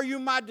 then are you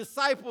my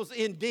disciples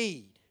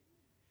indeed.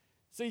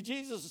 See,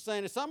 Jesus is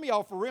saying that some of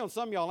y'all for real and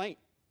some of y'all ain't.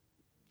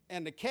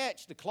 And the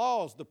catch, the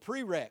clause, the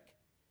prereq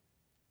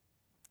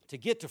to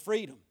get to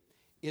freedom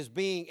is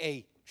being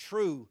a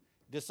true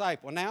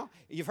disciple. Now,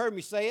 you've heard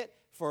me say it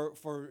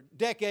for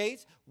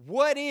decades.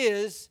 What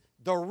is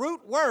the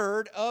root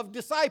word of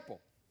disciple?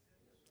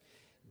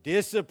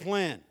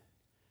 Discipline.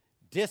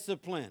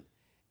 Discipline.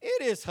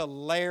 It is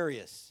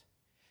hilarious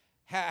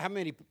how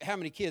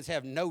many kids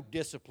have no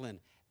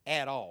discipline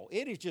at all.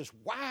 It is just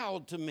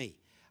wild to me.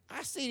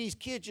 I see these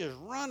kids just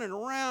running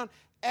around,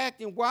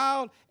 acting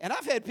wild, and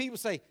I've had people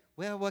say,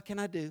 well, what can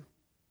I do?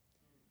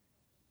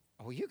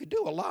 Oh, you could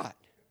do a lot.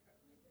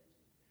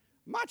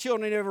 My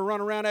children never run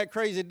around that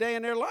crazy day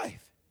in their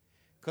life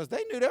because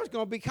they knew there was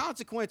going to be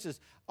consequences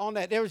on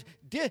that. There was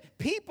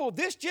people,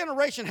 this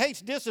generation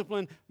hates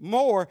discipline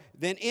more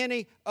than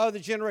any other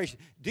generation.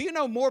 Do you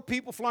know more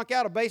people flunk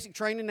out of basic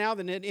training now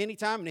than at any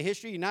time in the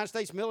history of the United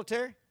States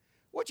military?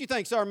 What do you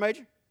think, Sergeant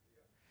Major?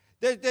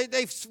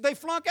 They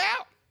flunk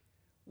out.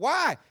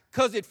 Why?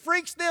 Because it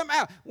freaks them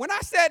out. When I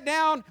sat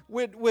down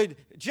with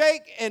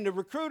Jake and the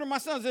recruiter, my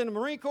son's in the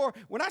Marine Corps,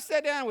 when I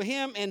sat down with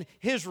him and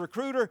his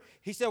recruiter,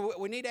 he said,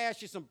 we need to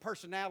ask you some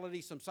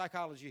personality, some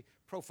psychology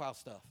profile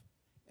stuff.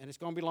 And it's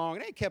going to be long.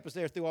 And they kept us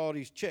there through all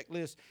these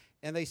checklists.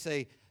 And they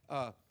say,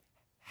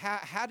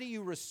 how do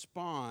you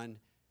respond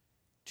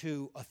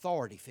to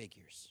authority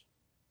figures.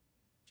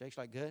 Jake's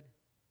like, good.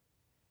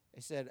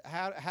 He said,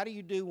 how do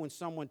you do when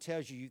someone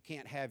tells you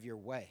can't have your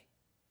way?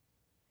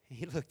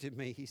 He looked at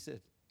me. He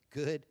said,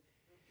 good.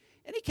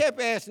 And he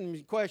kept asking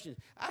me questions.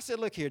 I said,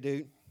 look here,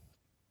 dude.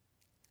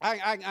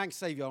 I can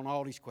save you on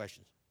all these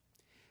questions.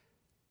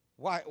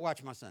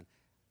 Watch my son.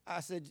 I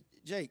said,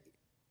 Jake,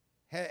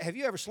 have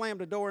you ever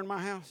slammed a door in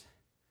my house?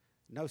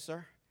 No,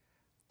 sir.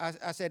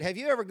 I said, have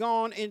you ever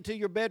gone into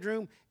your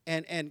bedroom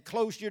and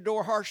closed your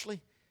door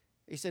harshly?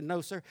 He said,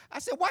 no, sir. I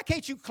said, why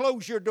can't you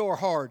close your door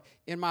hard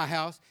in my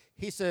house?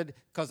 He said,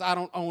 because I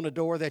don't own a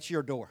door. That's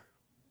your door.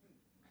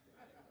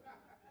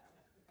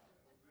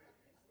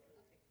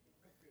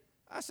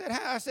 I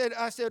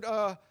said,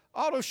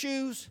 all those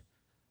shoes,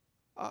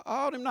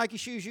 all them Nike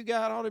shoes you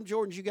got, all them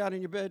Jordans you got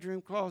in your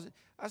bedroom closet.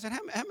 I said,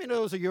 how many of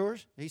those are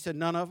yours? He said,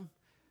 none of them.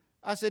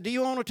 I said, do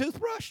you own a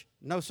toothbrush?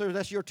 No, sir,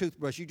 that's your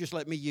toothbrush. You just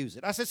let me use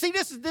it. I said, see,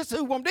 this is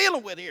who I'm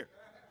dealing with here.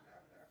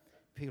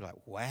 People are like,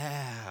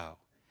 wow,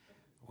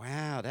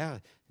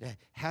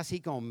 how's he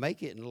going to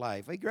make it in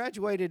life? He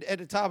graduated at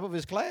the top of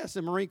his class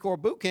in Marine Corps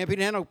boot camp. He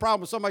didn't have no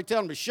problem with somebody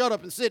telling him to shut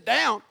up and sit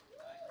down.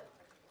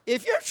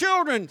 If your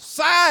children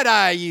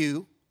side-eye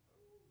you,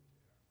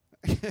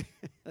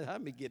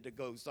 let me get to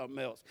go something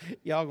else.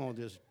 Y'all going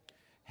to just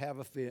have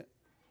a fit.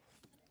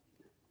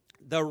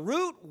 The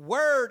root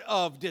word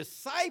of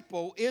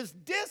disciple is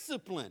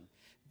discipline.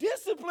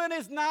 Discipline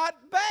is not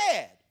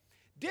bad.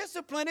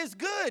 Discipline is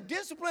good.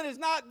 Discipline is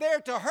not there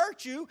to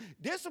hurt you.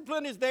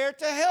 Discipline is there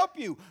to help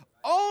you.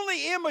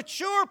 Only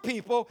immature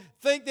people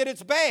think that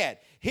it's bad.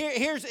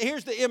 Here's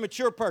the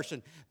immature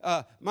person.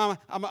 Mama,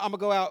 I'm going to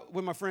go out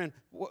with my friend.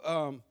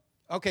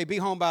 Okay, be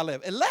home by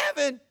 11.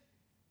 11?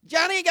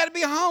 Johnny ain't got to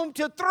be home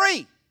till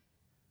 3.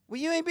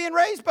 Well, you ain't being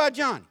raised by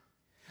Johnny.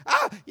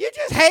 Oh, you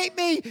just hate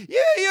me.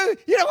 You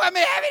don't want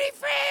me to have any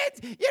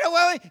friends. You don't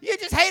want me. You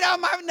just hate all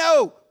my.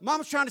 No,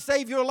 Mom's trying to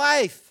save your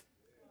life.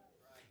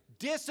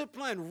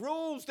 Discipline,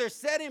 rules, they're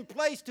set in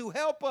place to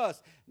help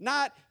us,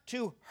 not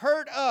to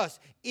hurt us.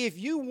 If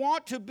you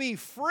want to be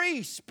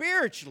free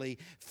spiritually,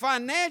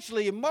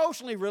 financially,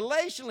 emotionally,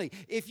 relationally,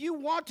 if you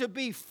want to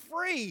be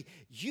free,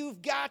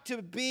 you've got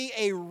to be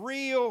a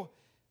real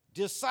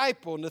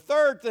disciple. And the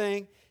third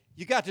thing,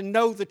 you got to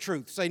know the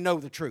truth. Say, know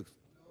the truth.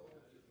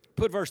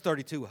 Put verse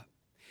 32 up.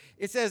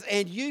 It says,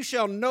 and you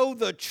shall know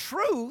the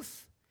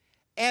truth,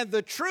 and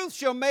the truth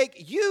shall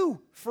make you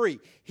free.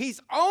 He's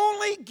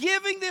only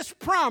giving this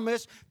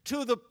promise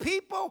to the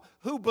people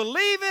who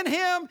believe in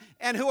him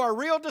and who are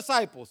real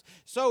disciples.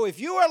 So if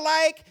you are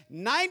like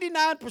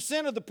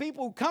 99% of the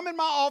people who come in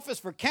my office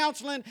for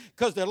counseling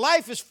because their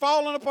life is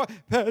falling apart,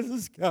 Pastor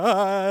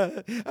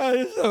Scott, I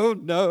just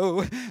don't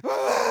know.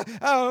 I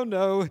don't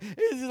know.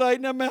 It's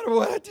like no matter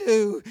what I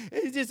do,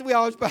 it's just we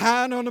always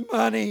behind on the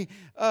money.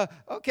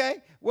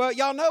 Okay, well,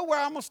 y'all know where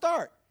I'm going to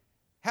start.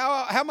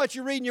 How much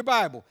you reading your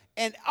Bible?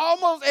 And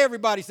almost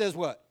everybody says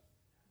what?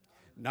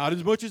 Not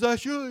as much as I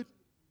should.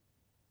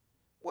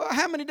 Well,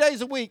 how many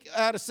days a week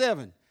out of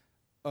 7?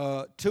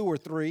 2 or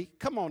 3.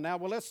 Come on now.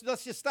 Well, let's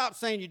just stop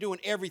saying you're doing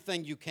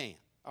everything you can.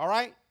 All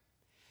right?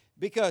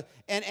 Because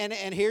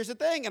and here's the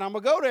thing, and I'm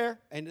going to go there,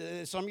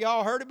 and some of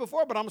y'all heard it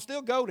before, but I'm going to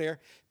still go there.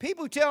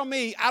 People tell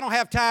me I don't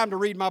have time to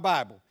read my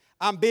Bible.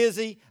 I'm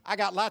busy. I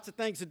got lots of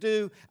things to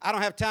do. I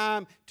don't have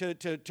time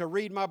to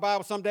read my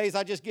Bible. Some days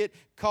I just get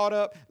caught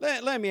up.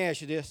 Let me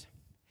ask you this.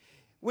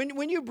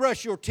 When you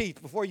brush your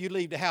teeth before you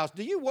leave the house,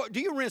 do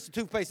you rinse the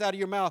toothpaste out of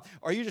your mouth,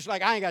 or are you just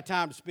like, I ain't got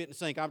time to spit in the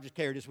sink, I'm just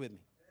carry this with me?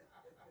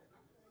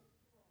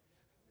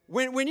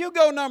 When you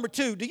go number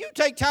 2, do you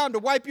take time to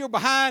wipe your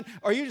behind,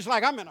 or are you just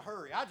like, I'm in a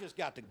hurry, I just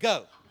got to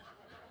go?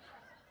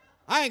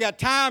 I ain't got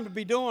time to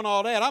be doing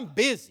all that, I'm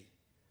busy.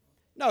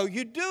 No,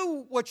 you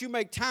do what you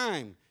make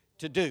time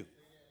to do.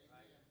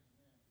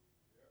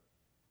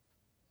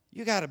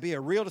 You got to be a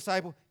real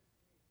disciple,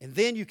 and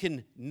then you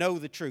can know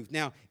the truth.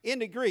 Now, in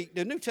the Greek,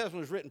 the New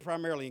Testament is written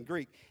primarily in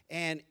Greek,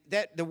 and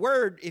that the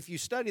word, if you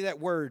study that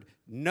word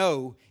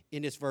know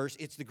in this verse,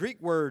 it's the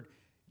Greek word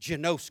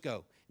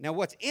ginosko. Now,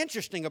 what's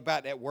interesting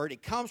about that word,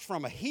 it comes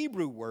from a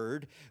Hebrew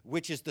word,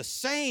 which is the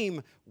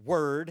same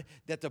word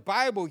that the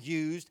Bible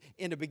used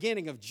in the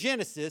beginning of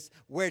Genesis,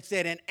 where it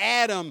said, and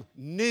Adam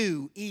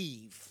knew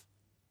Eve.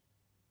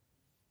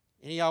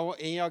 Any of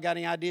y'all got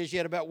any ideas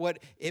yet about what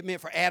it meant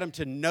for Adam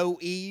to know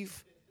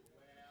Eve?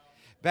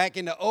 Back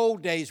in the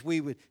old days, we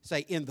would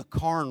say in the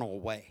carnal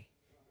way.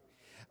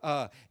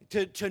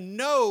 To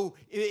know,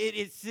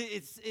 it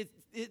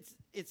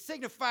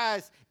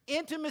signifies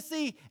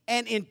intimacy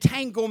and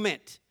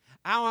entanglement.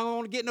 I don't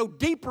want to get no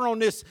deeper on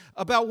this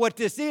about what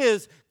this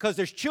is because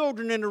there's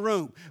children in the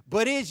room.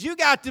 But you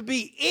got to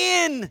be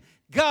in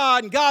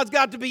God, and God's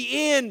got to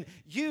be in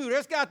you.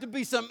 There's got to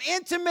be some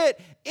intimate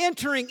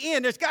entering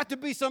in. There's got to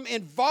be some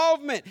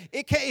involvement.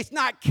 It's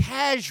not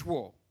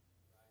casual.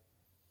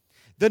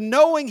 The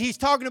knowing he's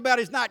talking about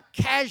is not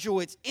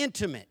casual, it's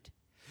intimate.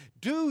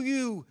 Do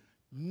you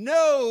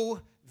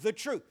know the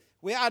truth?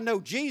 Well, I know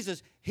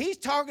Jesus. He's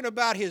talking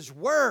about his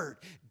word.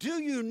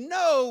 Do you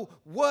know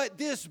what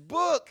this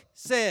book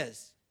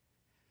says?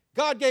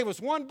 God gave us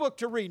one book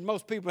to read.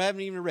 Most people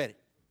haven't even read it.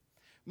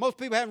 Most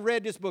people haven't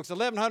read this book. It's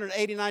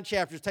 1,189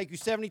 chapters. It'll take you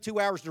 72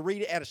 hours to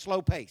read it at a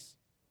slow pace.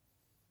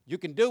 You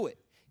can do it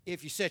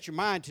if you set your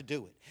mind to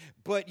do it.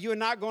 But you're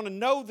not going to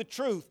know the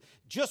truth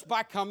just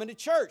by coming to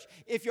church.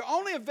 If your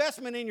only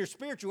investment in your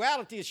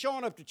spirituality is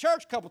showing up to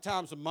church a couple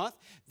times a month,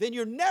 then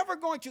you're never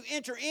going to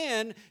enter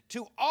in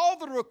to all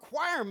the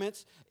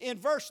requirements in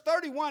verse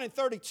 31 and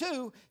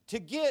 32 to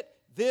get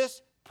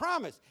this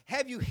promise.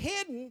 Have you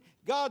hidden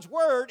God's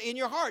word in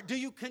your heart? Do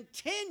you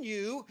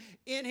continue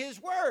in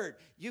his word?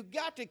 You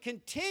got to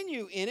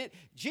continue in it.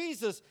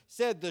 Jesus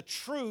said the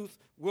truth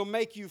will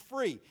make you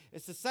free.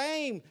 It's the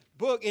same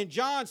book in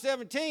John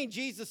 17.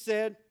 Jesus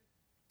said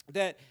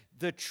that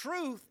the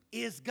truth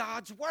is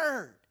God's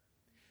word.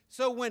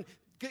 So when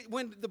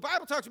the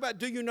Bible talks about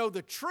do you know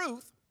the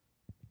truth,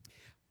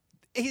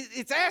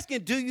 it's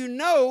asking do you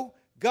know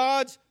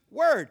God's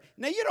word.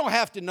 Now, you don't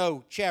have to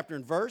know chapter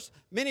and verse.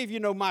 Many of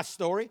you know my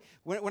story.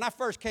 When I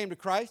first came to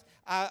Christ,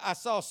 I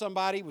saw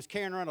somebody was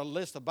carrying around a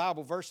list of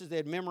Bible verses. They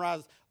had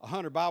memorized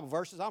 100 Bible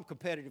verses. I'm a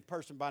competitive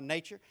person by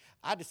nature.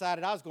 I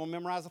decided I was going to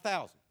memorize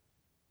 1,000.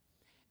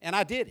 And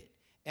I did it.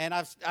 And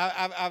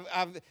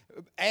I've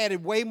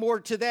added way more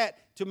to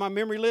that, to my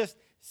memory list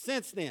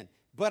since then.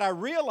 But I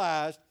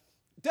realized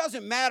it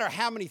doesn't matter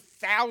how many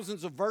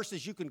thousands of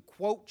verses you can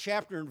quote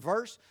chapter and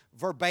verse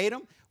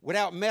verbatim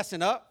without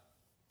messing up.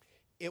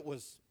 It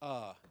was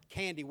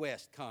Candy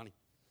West, Connie.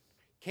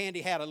 Candy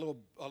had a little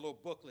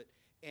booklet,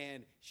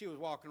 and she was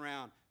walking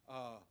around.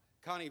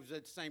 Connie was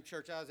at the same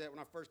church I was at when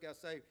I first got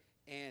saved,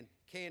 and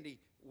Candy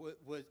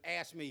would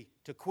ask me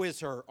to quiz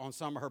her on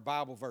some of her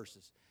Bible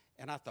verses.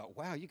 And I thought,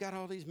 wow, you got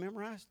all these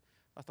memorized?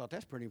 I thought,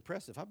 that's pretty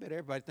impressive. I bet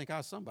everybody think I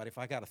was somebody if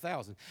I got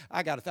 1,000.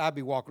 I'd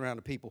be walking around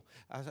to people.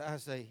 I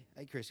say,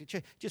 hey, Chris,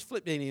 just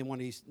flip any one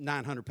of these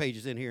 900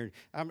 pages in here.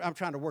 I'm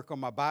trying to work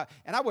on my Bible.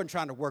 And I wasn't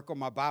trying to work on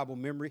my Bible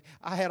memory.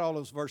 I had all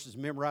those verses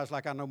memorized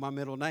like I know my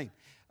middle name.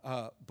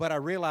 But I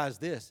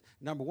realized this.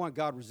 Number one,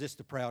 God resists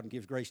the proud and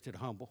gives grace to the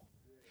humble.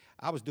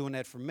 I was doing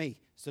that for me,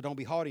 so don't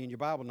be haughty in your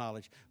Bible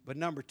knowledge. But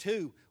number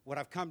two, what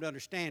I've come to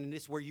understand, and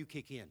this is where you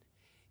kick in,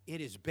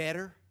 it is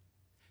better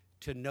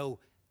to know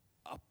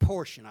a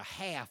portion, a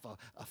half,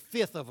 a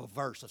fifth of a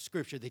verse of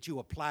Scripture that you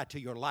apply to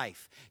your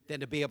life than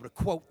to be able to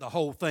quote the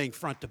whole thing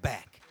front to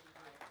back.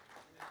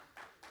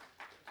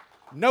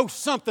 Know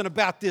something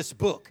about this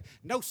book.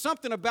 Know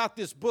something about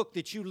this book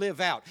that you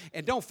live out.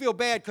 And don't feel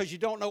bad because you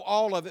don't know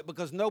all of it,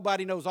 because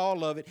nobody knows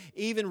all of it,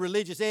 even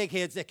religious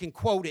eggheads that can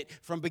quote it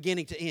from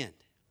beginning to end.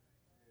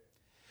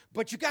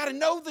 But you got to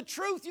know the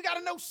truth. You got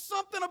to know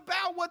something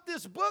about what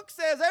this book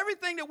says.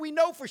 Everything that we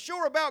know for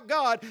sure about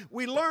God,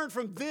 we learn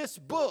from this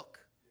book.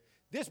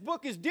 This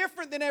book is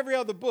different than every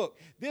other book.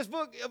 This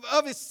book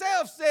of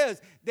itself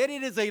says that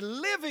it is a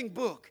living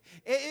book.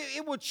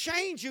 It will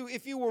change you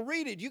if you will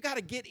read it. You got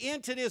to get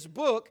into this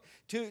book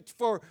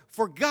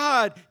for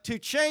God to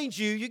change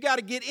you. You got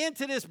to get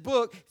into this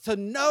book to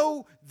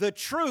know the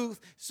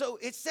truth. So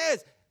it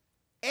says,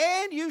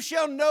 and you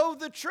shall know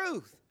the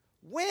truth.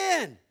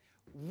 When?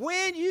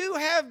 When you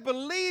have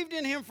believed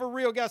in him for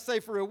real, God say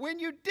for real, when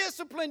you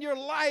discipline your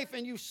life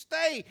and you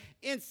stay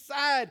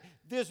inside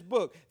this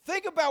book.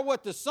 Think about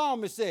what the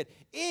psalmist said.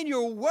 In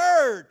your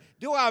word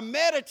do I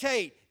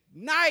meditate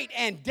night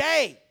and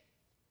day.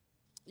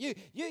 You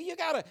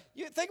gotta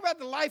think about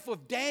the life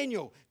of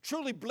Daniel,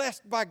 truly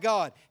blessed by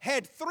God,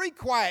 had 3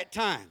 quiet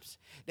times.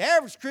 The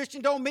average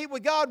Christian don't meet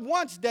with God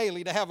once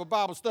daily to have a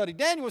Bible study.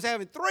 Daniel was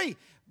having 3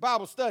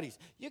 Bible studies.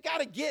 You got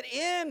to get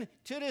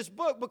into this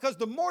book, because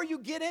the more you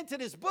get into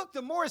this book,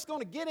 the more it's going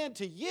to get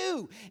into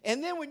you.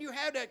 And then when you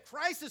have that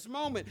crisis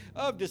moment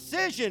of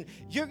decision,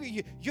 you're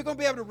going to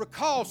be able to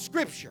recall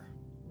Scripture.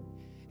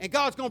 And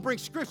God's going to bring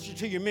Scripture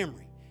to your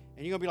memory.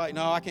 And you're going to be like,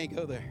 no, I can't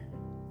go there.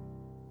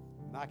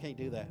 No, I can't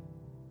do that.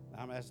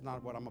 That's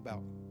not what I'm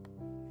about.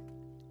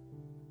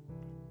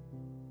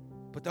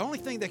 But the only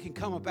thing that can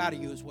come up out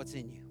of you is what's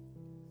in you.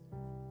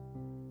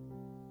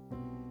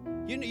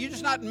 You're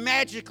just not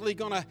magically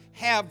going to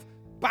have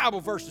Bible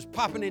verses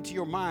popping into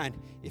your mind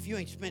if you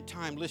ain't spent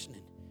time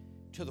listening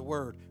to the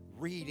Word,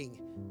 reading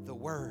the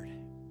Word.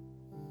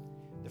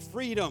 The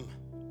freedom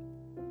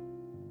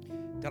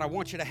that I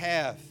want you to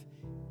have,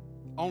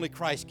 only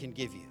Christ can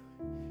give you.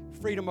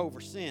 Freedom over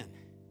sin.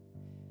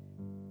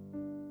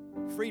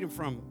 Freedom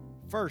from,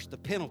 first, the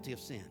penalty of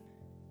sin.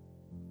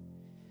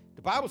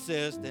 The Bible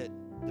says that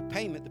the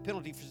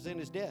penalty for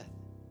sin is death.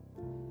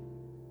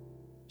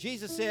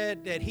 Jesus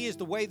said that he is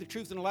the way, the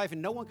truth, and the life,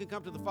 and no one can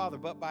come to the Father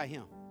but by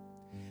him.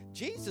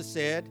 Jesus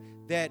said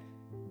that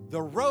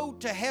the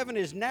road to heaven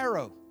is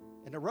narrow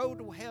and the road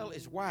to hell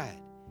is wide.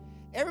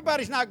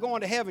 Everybody's not going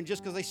to heaven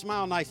just because they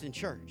smile nice in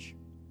church.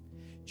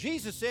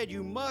 Jesus said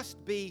you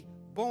must be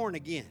born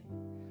again.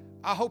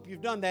 I hope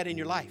you've done that in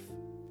your life.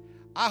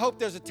 I hope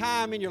there's a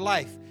time in your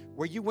life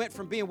where you went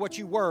from being what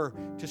you were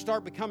to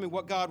start becoming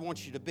what God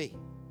wants you to be.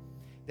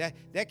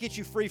 That gets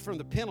you free from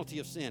the penalty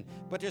of sin.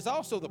 But there's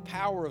also the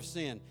power of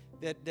sin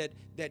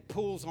that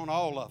pulls on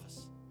all of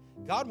us.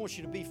 God wants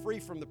you to be free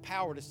from the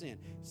power to sin.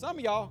 Some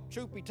of y'all,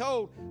 truth be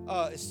told,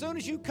 as soon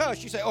as you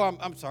cuss, you say, oh,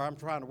 I'm sorry, I'm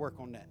trying to work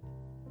on that.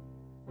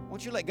 Why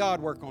don't you let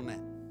God work on that?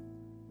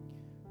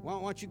 Why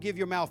don't you give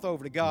your mouth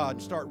over to God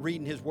and start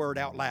reading His Word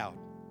out loud?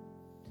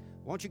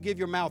 Why don't you give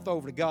your mouth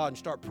over to God and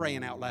start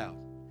praying out loud?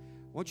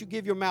 Why don't you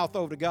give your mouth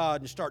over to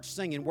God and start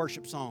singing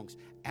worship songs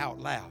out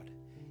loud?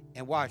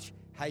 And watch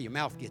how your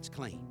mouth gets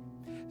clean.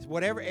 So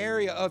whatever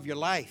area of your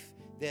life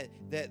that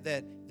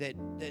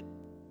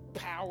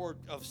power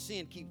of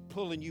sin keeps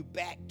pulling you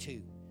back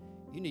to,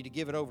 you need to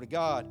give it over to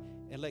God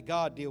and let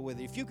God deal with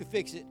it. If you could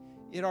fix it,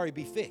 it'd already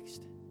be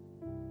fixed.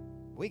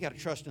 We got to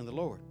trust in the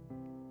Lord.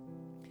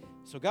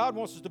 So God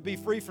wants us to be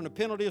free from the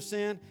penalty of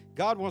sin.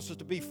 God wants us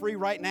to be free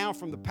right now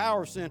from the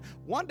power of sin.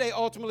 One day,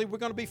 ultimately, we're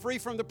going to be free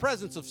from the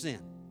presence of sin.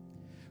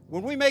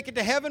 When we make it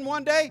to heaven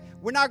one day,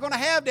 we're not going to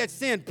have that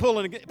sin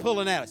pulling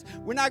at us.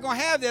 We're not going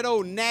to have that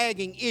old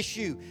nagging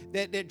issue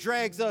that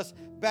drags us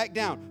back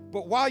down.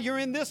 But while you're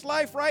in this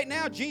life right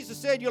now, Jesus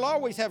said you'll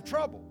always have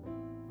trouble.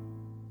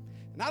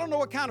 And I don't know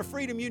what kind of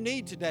freedom you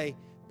need today,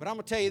 but I'm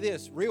going to tell you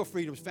this, real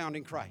freedom is found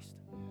in Christ.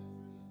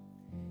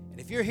 And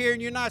if you're here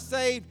and you're not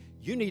saved,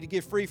 you need to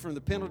get free from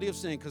the penalty of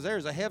sin, because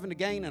there's a heaven to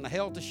gain and a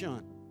hell to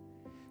shun.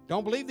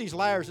 Don't believe these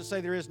liars that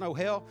say there is no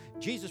hell.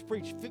 Jesus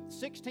preached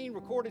 16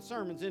 recorded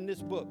sermons in this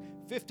book.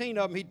 15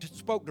 of them he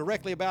spoke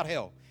directly about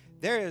hell.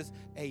 There is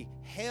a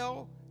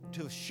hell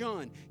to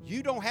shun.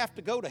 You don't have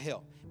to go to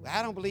hell.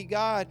 I don't believe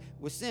God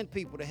would send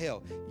people to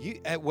hell.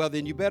 Well,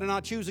 then you better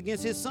not choose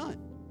against His Son.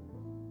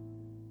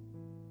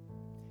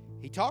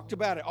 He talked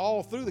about it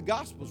all through the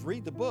Gospels.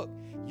 Read the book.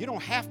 You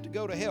don't have to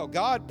go to hell.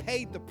 God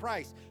paid the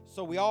price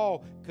so we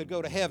all could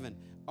go to heaven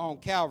on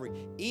Calvary.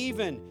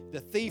 Even the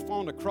thief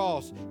on the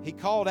cross, he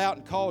called out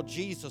and called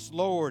Jesus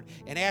Lord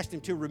and asked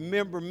Him to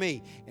remember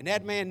me. And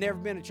that man never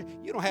been to church.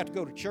 You don't have to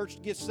go to church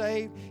to get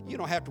saved. You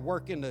don't have to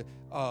work in the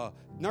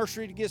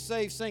nursery to get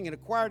saved, sing in a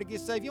choir to get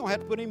saved. You don't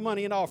have to put any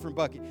money in the offering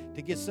bucket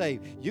to get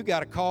saved. You got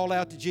to call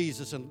out to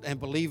Jesus and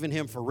believe in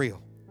Him for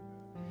real.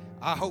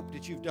 I hope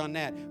that you've done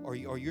that, or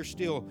you're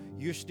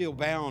still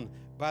bound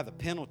by the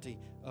penalty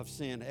of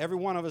sin. Every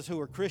one of us who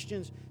are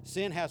Christians,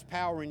 sin has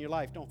power in your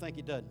life. Don't think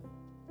it doesn't.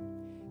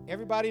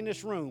 Everybody in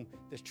this room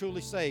that's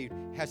truly saved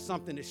has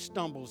something that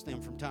stumbles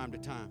them from time to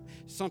time,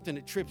 something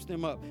that trips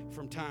them up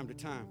from time to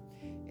time.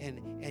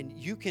 And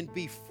you can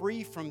be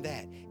free from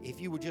that. If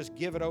you would just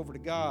give it over to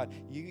God,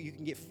 you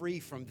can get free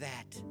from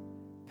that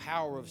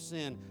power of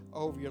sin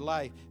over your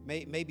life.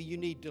 Maybe you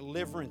need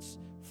deliverance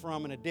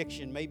from an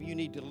addiction. Maybe you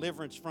need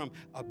deliverance from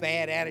a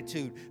bad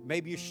attitude.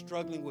 Maybe you're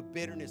struggling with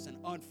bitterness and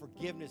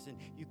unforgiveness and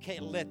you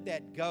can't let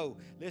that go.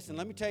 Listen,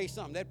 let me tell you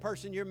something. That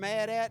person you're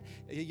mad at,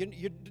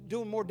 you're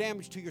doing more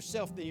damage to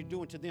yourself than you're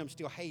doing to them,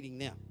 still hating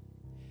them.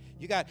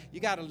 You got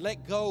to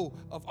let go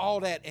of all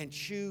that and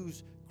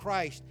choose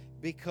Christ,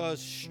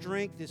 because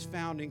strength is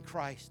found in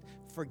Christ.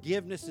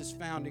 Forgiveness is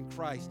found in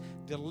Christ.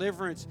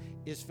 Deliverance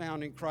is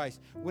found in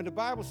Christ. When the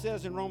Bible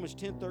says in Romans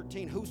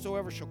 10:13,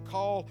 whosoever shall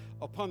call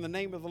upon the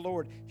name of the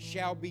Lord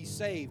shall be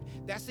saved,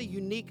 that's a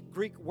unique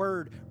Greek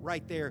word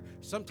right there.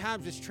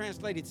 Sometimes it's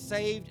translated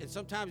saved, and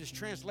sometimes it's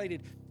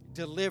translated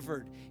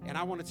delivered. And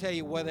I want to tell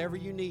you, whatever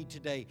you need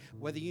today,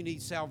 whether you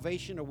need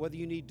salvation or whether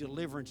you need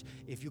deliverance,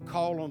 if you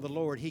call on the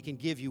Lord, He can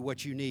give you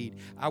what you need.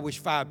 I wish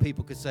 5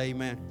 people could say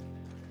amen.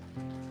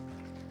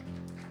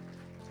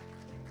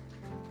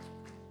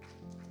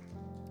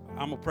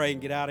 I'm going to pray and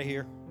get out of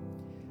here.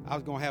 I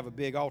was going to have a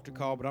big altar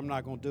call, but I'm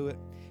not going to do it.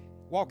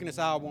 Walking this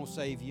aisle won't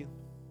save you.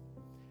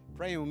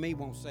 Praying with me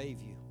won't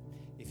save you.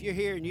 If you're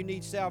here and you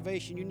need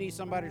salvation, you need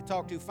somebody to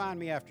talk to, find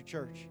me after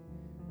church.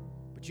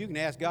 But you can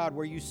ask God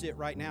where you sit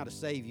right now to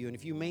save you, and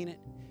if you mean it,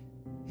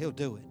 He'll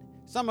do it.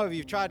 Some of you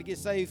have tried to get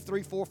saved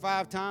 3, 4,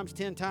 5 times,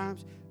 10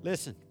 times.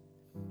 Listen,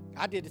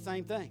 I did the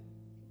same thing.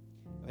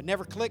 It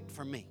never clicked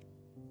for me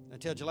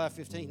until July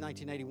 15,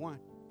 1981.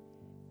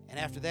 And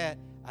after that,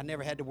 I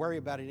never had to worry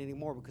about it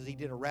anymore, because He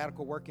did a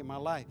radical work in my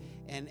life.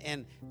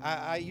 And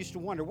I used to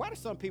wonder, why do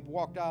some people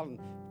walk out and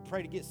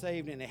pray to get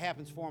saved and it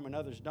happens for them and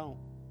others don't?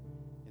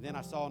 And then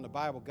I saw in the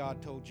Bible,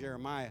 God told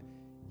Jeremiah,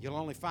 you'll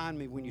only find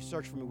me when you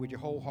search for me with your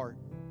whole heart.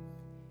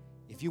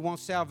 If you want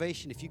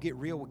salvation, if you get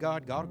real with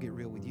God, God will get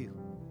real with you.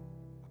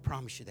 I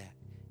promise you that.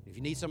 If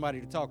you need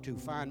somebody to talk to,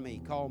 find me,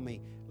 call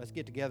me. Let's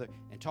get together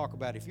and talk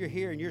about it. If you're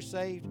here and you're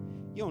saved,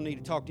 you don't need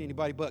to talk to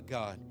anybody but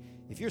God.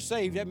 If you're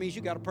saved, that means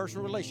you got a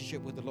personal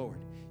relationship with the Lord.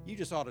 You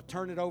just ought to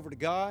turn it over to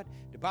God.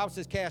 The Bible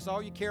says cast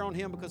all your care on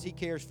Him because He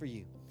cares for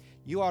you.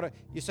 You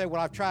say,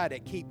 well, I've tried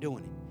it. Keep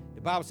doing it.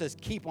 The Bible says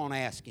keep on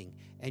asking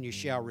and you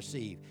shall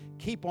receive.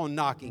 Keep on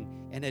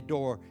knocking and that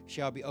door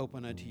shall be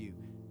open unto you.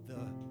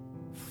 The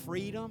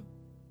freedom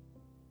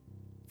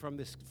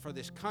for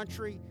this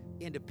country,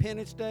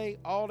 Independence Day,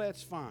 all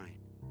that's fine.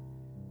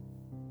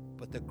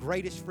 But the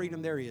greatest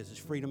freedom there is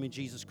freedom in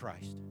Jesus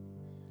Christ.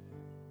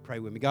 Pray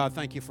with me. God,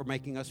 thank You for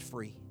making us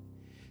free.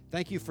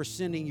 Thank You for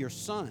sending Your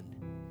Son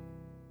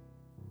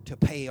to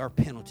pay our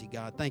penalty,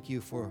 God. Thank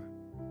You for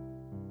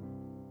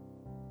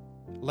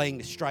laying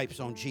the stripes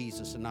on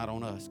Jesus and not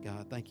on us,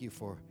 God. Thank You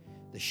for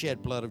the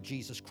shed blood of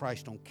Jesus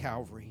Christ on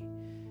Calvary.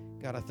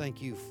 God, I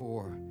thank you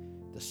for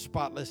the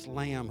spotless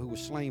Lamb who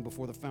was slain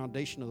before the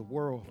foundation of the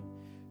world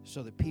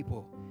so that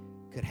people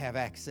could have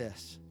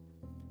access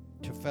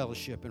to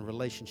fellowship and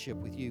relationship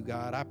with you,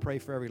 God. I pray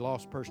for every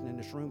lost person in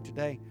this room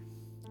today.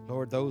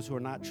 Lord, those who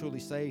are not truly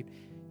saved,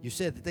 you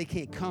said that they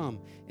can't come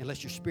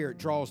unless your Spirit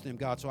draws them,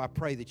 God. So I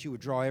pray that you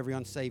would draw every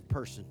unsaved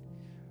person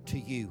to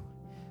you.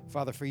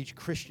 Father, for each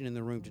Christian in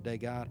the room today,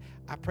 God,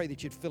 I pray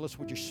that you'd fill us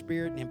with your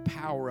Spirit and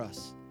empower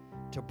us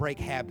to break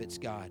habits,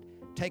 God.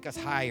 Take us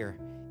higher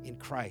in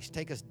Christ.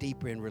 Take us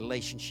deeper in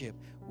relationship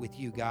with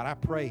you, God. I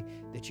pray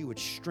that you would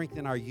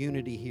strengthen our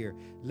unity here.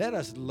 Let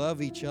us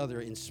love each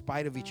other in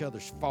spite of each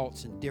other's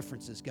faults and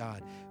differences,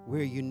 God.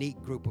 We're a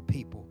unique group of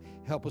people.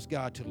 Help us,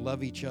 God, to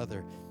love each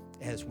other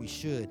as we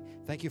should.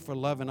 Thank you for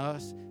loving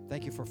us.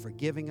 Thank you for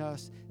forgiving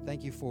us.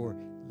 Thank you for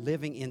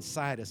living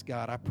inside us,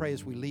 God. I pray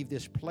as we leave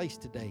this place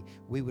today,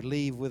 we would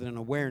leave with an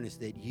awareness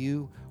that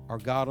you are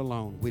God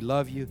alone. We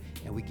love you,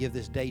 and we give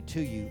this day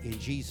to you in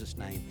Jesus'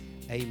 name.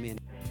 Amen.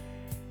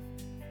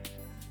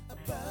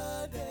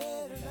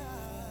 Abundant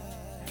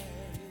life.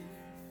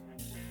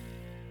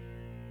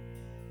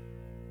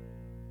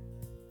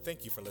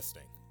 Thank you for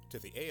listening to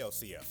the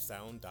ALCF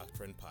Sound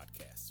Doctrine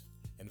Podcast,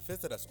 and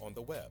visit us on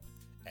the web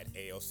at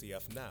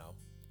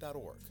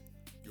alcfnow.org.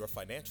 Your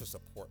financial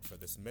support for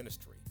this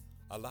ministry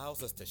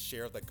allows us to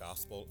share the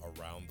gospel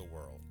around the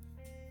world.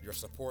 Your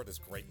support is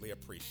greatly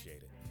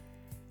appreciated.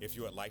 If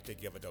you would like to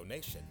give a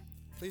donation,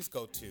 please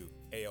go to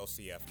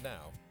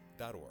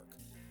alcfnow.org.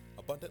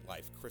 Abundant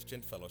Life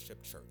Christian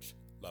Fellowship Church,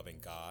 loving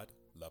God,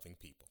 loving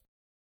people.